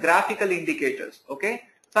have some graphical indicators. Okay,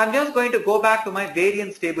 so I'm just going to go back to my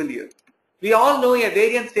variance table here. We all know a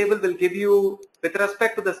variance table will give you with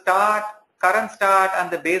respect to the start, current start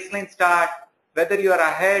and the baseline start, whether you are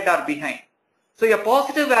ahead or behind. So a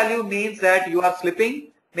positive value means that you are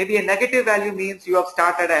slipping, maybe a negative value means you have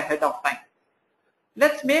started ahead of time.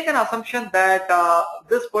 Let's make an assumption that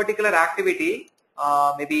this particular activity,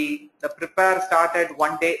 maybe the prepare started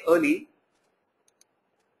 1 day early.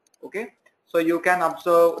 Okay, so you can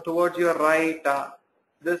observe towards your right,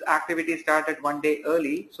 this activity started 1 day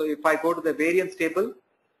early. So if I go to the variance table,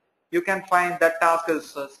 you can find that task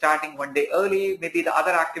is starting 1 day early. Maybe the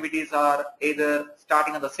other activities are either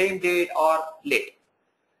starting on the same date or late.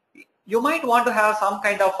 You might want to have some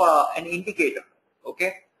kind of an indicator.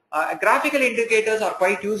 Okay, graphical indicators are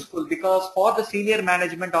quite useful because for the senior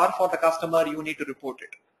management or for the customer you need to report it.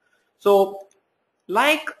 So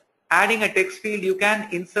like adding a text field, you can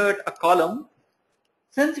insert a column.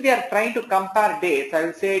 Since we are trying to compare dates, I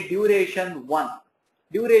will say duration 1.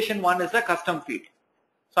 Duration 1 is a custom field.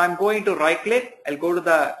 So I'm going to right click, I'll go to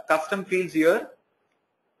the custom fields here.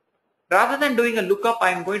 Rather than doing a lookup,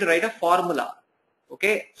 I'm going to write a formula.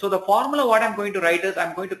 Okay, so the formula what I'm going to write is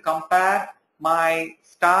I'm going to compare my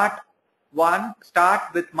start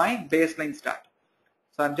with my baseline start.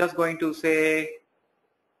 So I'm just going to say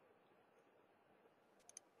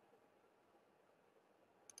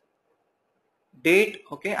date.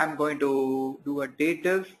 Okay, I'm going to do a date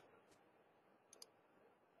div.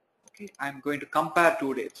 Okay, I'm going to compare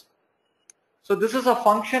two dates. So this is a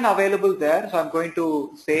function available there. So I'm going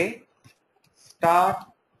to say start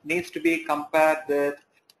needs to be compared with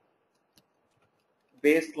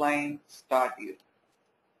baseline start year.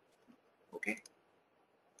 Okay,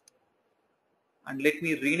 and let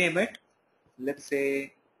me rename it. Let's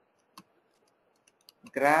say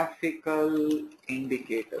graphical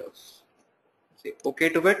indicators. Say okay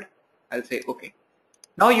to it. I'll say okay.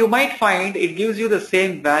 Now you might find it gives you the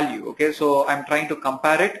same value. Okay, so I'm trying to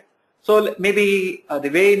compare it. So maybe the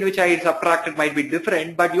way in which I subtracted might be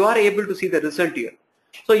different, but you are able to see the result here.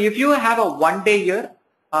 So if you have a 1 day year,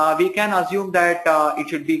 we can assume that it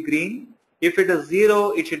should be green. If it is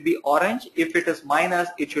 0, it should be orange. If it is minus,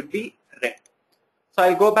 it should be red. So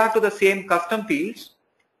I'll go back to the same custom fields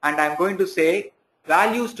and I'm going to say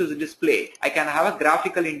values to display. I can have a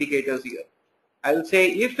graphical indicators here. I'll say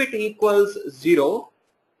if it equals 0,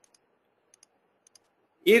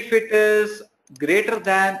 if it is greater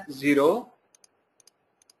than 0,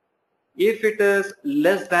 if it is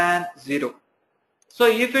less than 0. So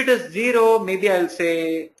if it is 0, maybe I'll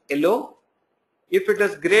say yellow. If it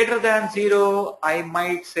is greater than 0, I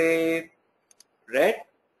might say red.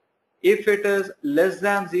 If it is less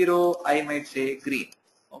than 0, I might say green.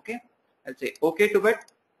 Okay, I'll say okay to it.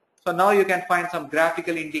 So now you can find some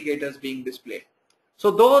graphical indicators being displayed.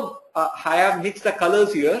 So though I have mixed the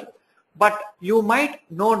colors here, but you might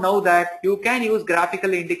know now that you can use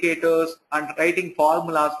graphical indicators and writing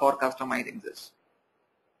formulas for customizing this.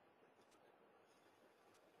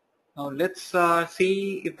 Now let's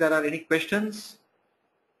see if there are any questions.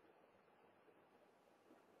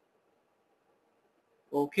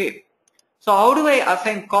 Okay. So how do I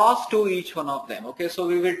assign cost to each one of them? Okay, so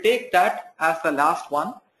we will take that as the last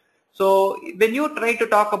one. So when you try to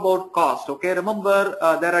talk about cost, okay, remember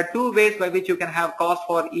there are two ways by which you can have cost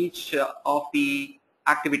for each of the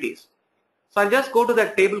activities. So I'll just go to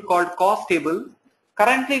the table called cost table.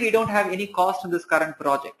 Currently, we don't have any cost in this current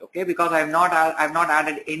project, okay, because I've not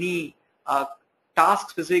added any task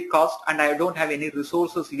specific cost and I don't have any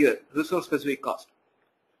resources here, resource specific cost.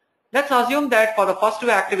 Let's assume that for the first two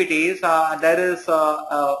activities, there is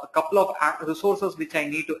a couple of resources which I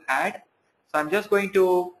need to add. So I'm just going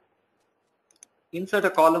to insert a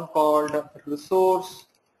column called resource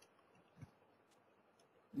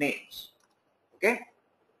names. Okay.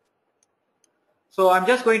 So I'm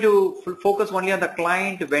just going to focus only on the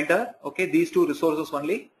client vendor. Okay, these two resources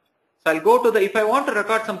only. So I'll go to the, if I want to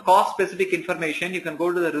record some cost specific information, you can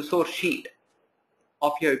go to the resource sheet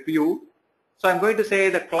of your view. So I'm going to say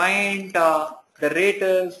the client, the rate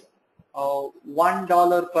is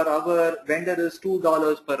 $1 per hour, vendor is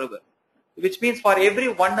 $2 per hour, which means for every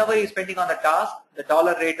 1 hour he's spending on the task, the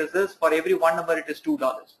dollar rate is this, for every 1 hour it is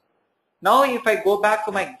 $2. Now if I go back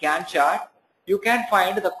to my Gantt chart, you can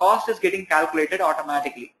find the cost is getting calculated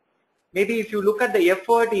automatically. Maybe if you look at the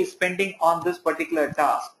effort he's spending on this particular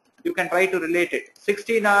task, you can try to relate it.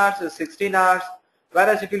 16 hours is 16 hours,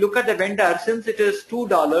 whereas if you look at the vendor, since it is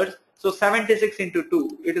 $2, so 76 into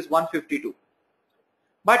 2, it is 152.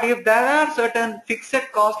 But if there are certain fixed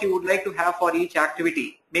costs you would like to have for each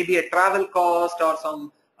activity, maybe a travel cost or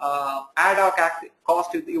some ad hoc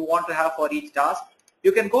cost you want to have for each task,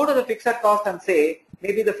 you can go to the fixed cost and say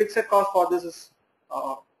maybe the fixed cost for this is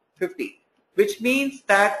 50, which means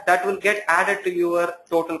that that will get added to your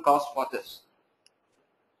total cost for this.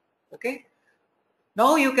 Okay.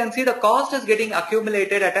 Now you can see the cost is getting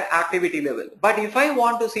accumulated at an activity level. But if I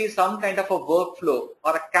want to see some kind of a workflow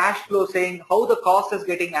or a cash flow saying how the cost is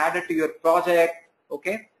getting added to your project,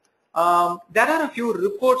 okay, there are a few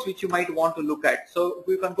reports which you might want to look at. So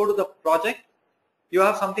you can go to the project. You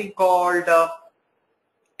have something called a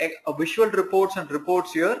visual reports and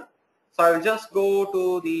reports here. So I will just go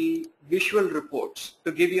to the visual reports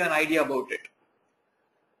to give you an idea about it.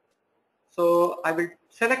 So I will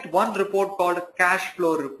select one report called a cash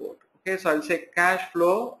flow report. Okay, so I'll say cash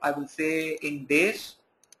flow, I will say in days,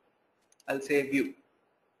 I'll say view.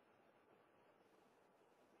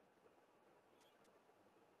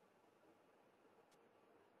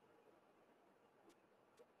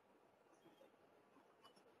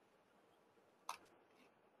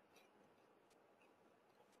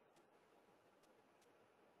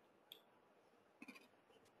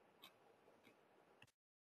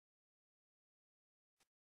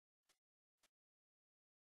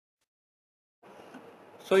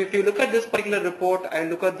 So if you look at this particular report, I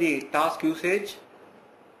look at the task usage.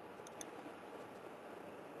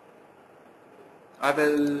 I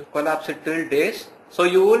will collapse it till days. So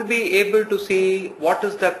you will be able to see what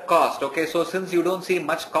is the cost. Okay, so since you don't see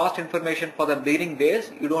much cost information for the beginning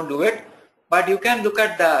days, you don't do it, but you can look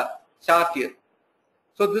at the chart here.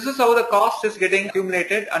 So this is how the cost is getting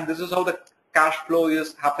accumulated, and this is how the cash flow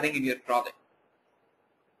is happening in your project.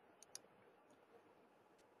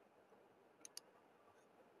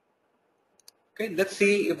 Okay, let's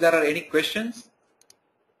see if there are any questions.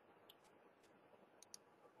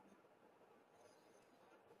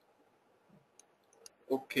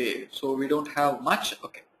 Okay, so we don't have much.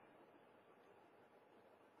 Okay.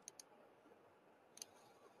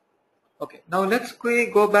 Okay, now let's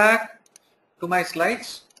quickly go back to my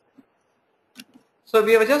slides. So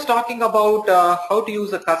we were just talking about how to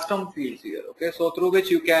use the custom fields here. Okay, so through which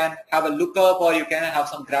you can have a lookup or you can have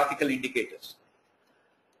some graphical indicators.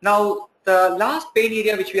 Now, the last pain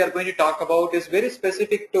area which we are going to talk about is very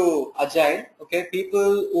specific to Agile. Okay,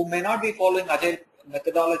 people who may not be following Agile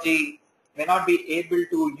methodology may not be able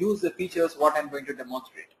to use the features what I'm going to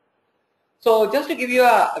demonstrate. So just to give you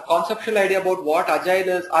a conceptual idea about what Agile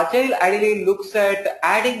is, Agile ideally looks at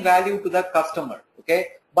adding value to the customer,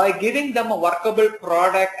 okay, by giving them a workable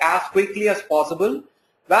product as quickly as possible,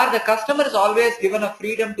 where the customer is always given a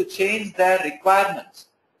freedom to change their requirements.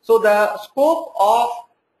 So the scope of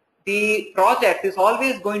the project is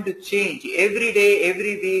always going to change every day,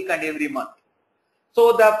 every week, and every month.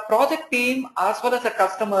 So the project team as well as the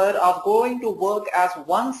customer are going to work as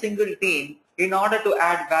one single team in order to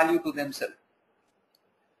add value to themselves.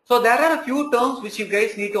 So there are a few terms which you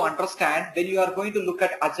guys need to understand when you are going to look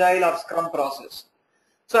at Agile or Scrum process.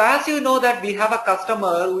 So as you know that we have a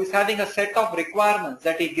customer who is having a set of requirements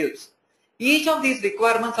that he gives. Each of these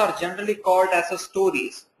requirements are generally called as a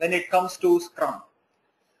stories when it comes to Scrum.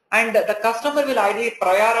 And the customer will ideally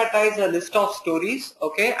prioritize a list of stories,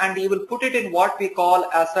 okay, and he will put it in what we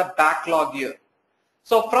call as a backlog here.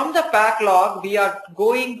 So from the backlog, we are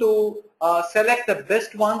going to select the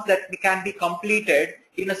best ones that can be completed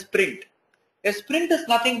in a sprint. A sprint is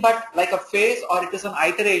nothing but like a phase, or it is an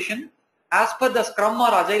iteration. As per the Scrum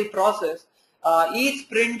or Agile process, each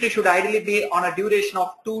sprint should ideally be on a duration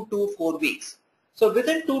of 2 to 4 weeks. So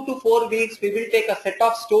within 2 to 4 weeks, we will take a set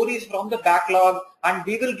of stories from the backlog and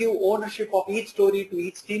we will give ownership of each story to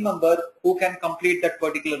each team member who can complete that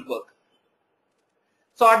particular work.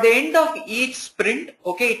 So at the end of each sprint,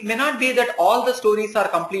 okay, it may not be that all the stories are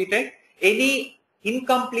completed. Any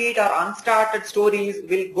incomplete or unstarted stories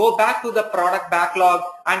will go back to the product backlog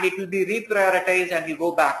and it will be reprioritized and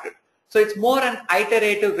will go back to it. So it's more an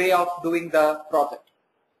iterative way of doing the project.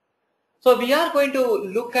 So we are going to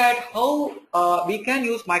look at how we can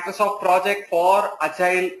use Microsoft Project for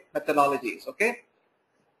Agile methodologies, okay?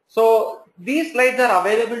 So these slides are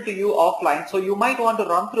available to you offline, so you might want to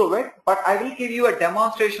run through it, but I will give you a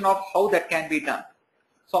demonstration of how that can be done.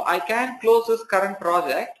 So I can close this current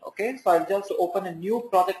project, okay? So I'll just open a new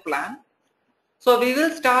project plan. So we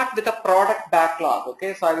will start with a product backlog,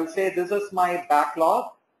 okay? So I will say this is my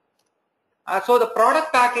backlog. So the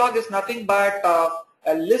product backlog is nothing but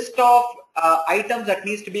a list of items that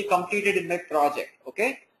needs to be completed in my project,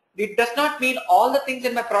 okay? It does not mean all the things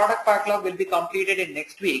in my product backlog will be completed in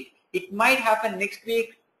next week. It might happen next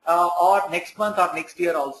week or next month or next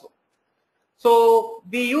year also. So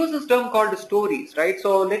we use this term called stories, right?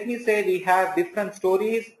 So let me say we have different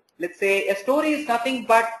stories. Let's say a story is nothing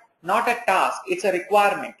but not a task, it's a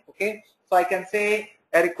requirement, okay? So I can say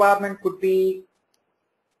a requirement could be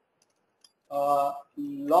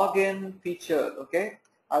login feature, okay?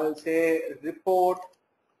 I will say report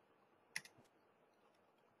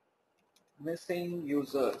missing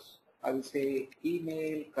users. I will say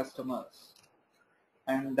email customers,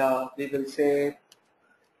 and we will say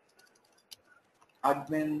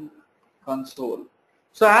admin console.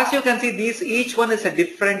 So as you can see, these each one is a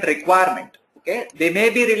different requirement, okay? They may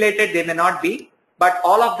be related, they may not be, but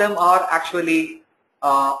all of them are actually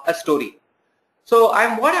a story. So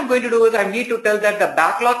what I'm going to do is I need to tell that the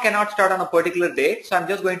backlog cannot start on a particular date. So I'm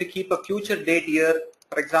just going to keep a future date here.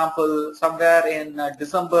 For example, somewhere in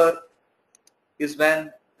December is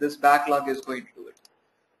when this backlog is going to do it.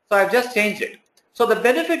 So I've just changed it. So the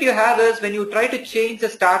benefit you have is when you try to change the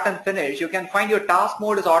start and finish, you can find your task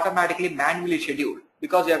mode is automatically manually scheduled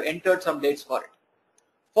because you have entered some dates for it.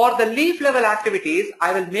 For the leaf level activities,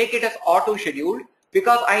 I will make it as auto scheduled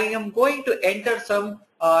because I am going to enter some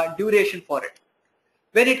duration for it.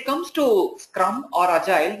 When it comes to Scrum or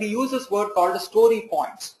Agile, we use this word called story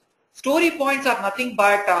points. Story points are nothing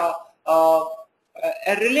but a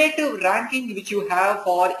relative ranking which you have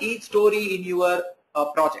for each story in your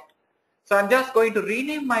project. So I'm just going to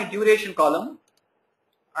rename my duration column.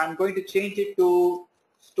 I'm going to change it to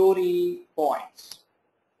story points.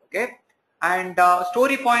 Okay. And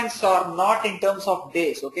story points are not in terms of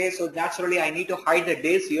days. Okay, so naturally I need to hide the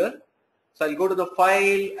days here. So I'll go to the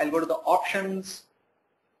file, I'll go to the options.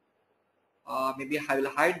 Maybe I will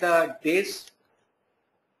hide the days.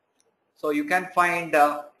 So you can find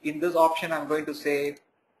in this option, I'm going to say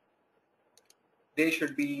day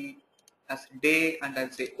should be as day, and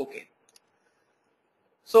I'll say okay.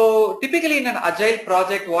 So typically in an agile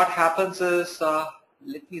project, what happens is,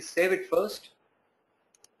 let me save it first.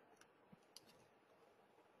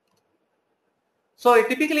 So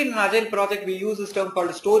typically in an agile project, we use this term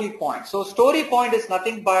called story point. So story point is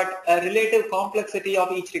nothing but a relative complexity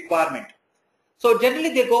of each requirement. So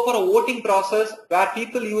generally they go for a voting process where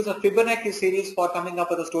people use a Fibonacci series for coming up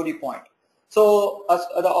with a story point. So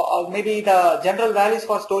maybe the general values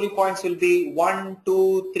for story points will be 1,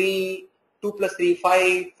 2, 3, 2 plus 3,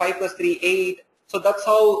 5, 5 plus 3, 8. So that's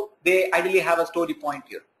how they ideally have a story point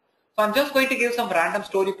here. So I'm just going to give some random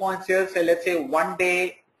story points here. So let's say 1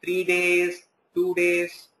 day, 3 days, 2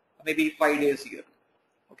 days, maybe 5 days here.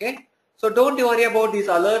 Okay. So don't worry about these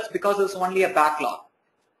alerts because it's only a backlog.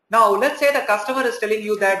 Now let's say the customer is telling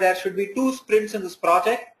you that there should be 2 sprints in this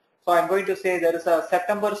project. So I'm going to say there is a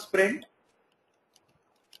September sprint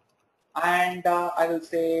and I will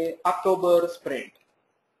say October sprint.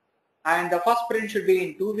 And the first sprint should be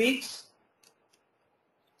in 2 weeks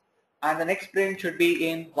and the next sprint should be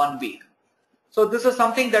in 1 week. So this is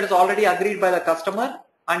something that is already agreed by the customer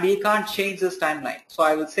and he can't change this timeline. So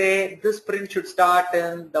I will say this sprint should start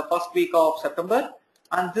in the first week of September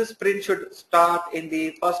and this sprint should start in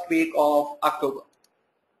the first week of October.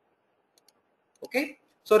 Okay.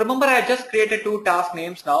 So remember I just created 2 task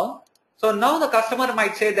names now. So now the customer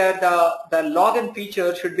might say that the login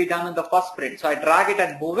feature should be done in the first sprint. So I drag it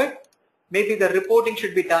and move it. Maybe the reporting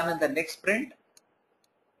should be done in the next sprint.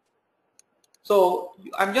 So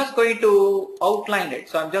I'm just going to outline it.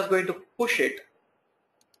 So I'm just going to push it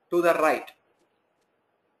to the right.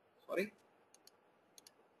 Sorry.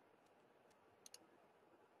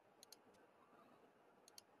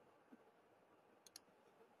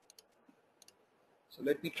 So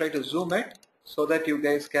let me try to zoom it so that you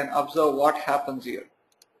guys can observe what happens here.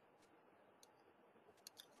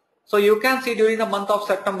 So you can see during the month of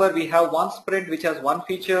September we have 1 sprint which has 1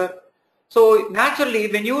 feature. So naturally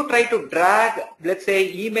when you try to drag, let's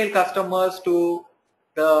say, email customers to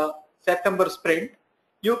the September sprint,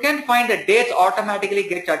 you can find the dates automatically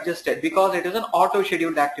get adjusted because it is an auto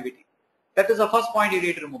scheduled activity. That is the first point you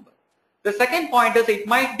need to remember. The second point is it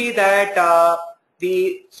might be that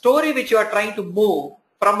the story which you are trying to move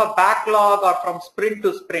from a backlog or from sprint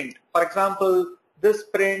to sprint. For example, this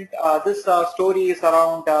sprint, this story is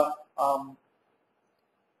around,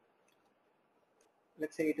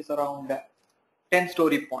 let's say it is around 10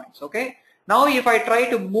 story points. Okay. Now if I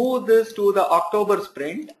try to move this to the October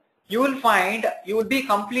sprint, you will find you will be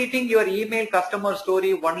completing your email customer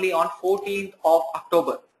story only on 14th of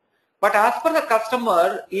October. But as per the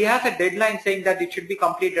customer, he has a deadline saying that it should be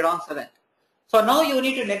completed on 7th. So now you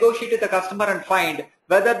need to negotiate with the customer and find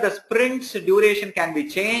whether the sprint's duration can be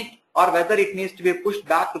changed or whether it needs to be pushed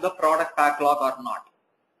back to the product backlog or not.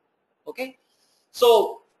 Okay.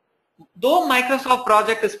 So though Microsoft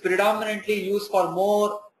project is predominantly used for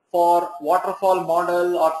more for waterfall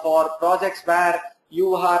model or for projects where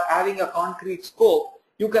you are having a concrete scope,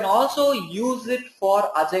 you can also use it for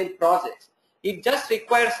agile projects. It just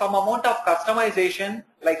requires some amount of customization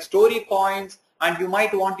like story points, and you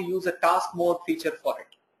might want to use a task mode feature for it.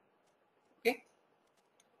 Okay.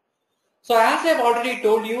 So as I've already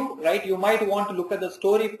told you, right, you might want to look at the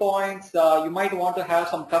story points. You might want to have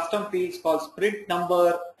some custom fields called sprint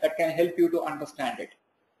number that can help you to understand it.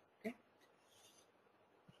 Okay.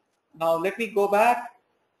 Now let me go back.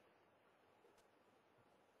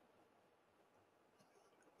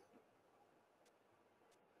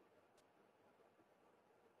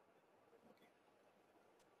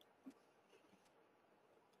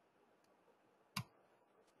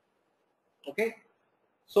 Okay.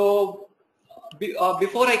 So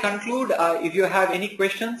before I conclude, if you have any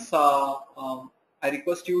questions, I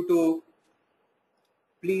request you to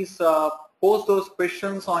please post those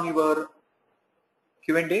questions on your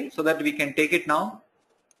Q&A so that we can take it now.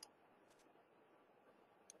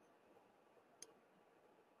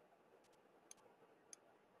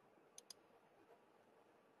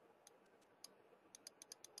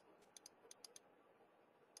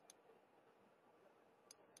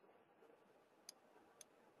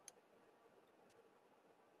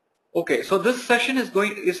 Okay, so this session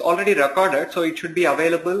is already recorded, so it should be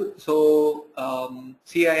available. So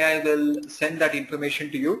CII will send that information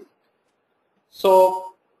to you.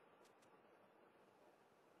 So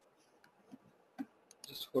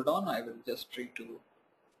Just hold on, I will just try to.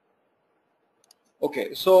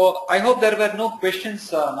 Okay, so I hope there were no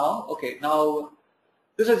questions now. Okay, now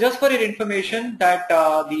this is just for your information that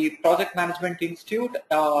the Project Management Institute,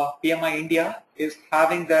 PMI India, is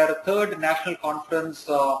having their third national conference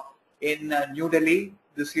in New Delhi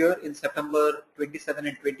this year in September 27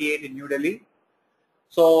 and 28 in New Delhi.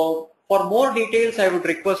 So for more details, I would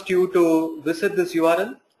request you to visit this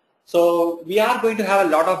URL. So we are going to have a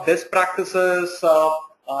lot of best practices,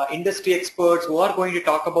 industry experts who are going to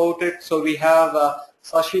talk about it. So we have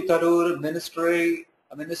Sashi Tharoor,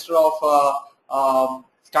 Minister of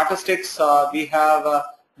Statistics. We have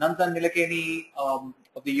Nandan Nilekani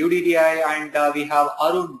of the UDDI, and we have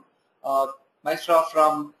Arun Maestra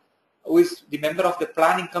from who is the member of the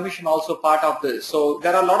planning commission, also part of this. So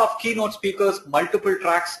there are a lot of keynote speakers, multiple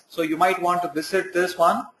tracks, so you might want to visit this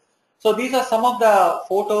one. So these are some of the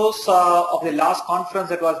photos of the last conference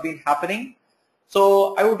that was been happening.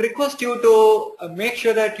 So I would request you to make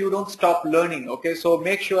sure that you don't stop learning, okay? So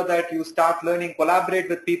make sure that you start learning, collaborate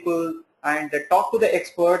with people, and talk to the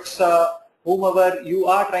experts, whomever you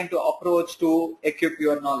are trying to approach to equip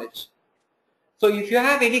your knowledge. So if you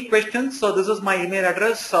have any questions, so this is my email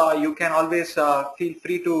address. You can always feel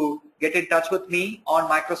free to get in touch with me on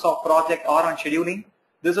Microsoft Project or on scheduling.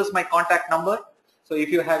 This is my contact number. So if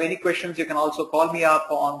you have any questions, you can also call me up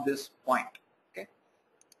on this point. Okay.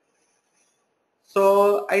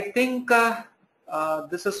 So I think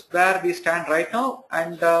this is where we stand right now.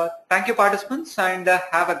 And thank you, participants, and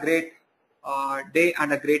have a great day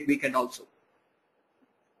and a great weekend also.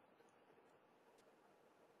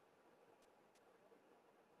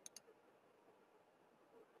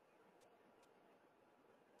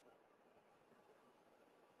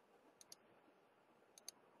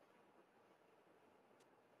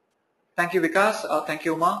 Thank you, Vikas. Thank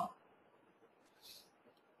you, Uma.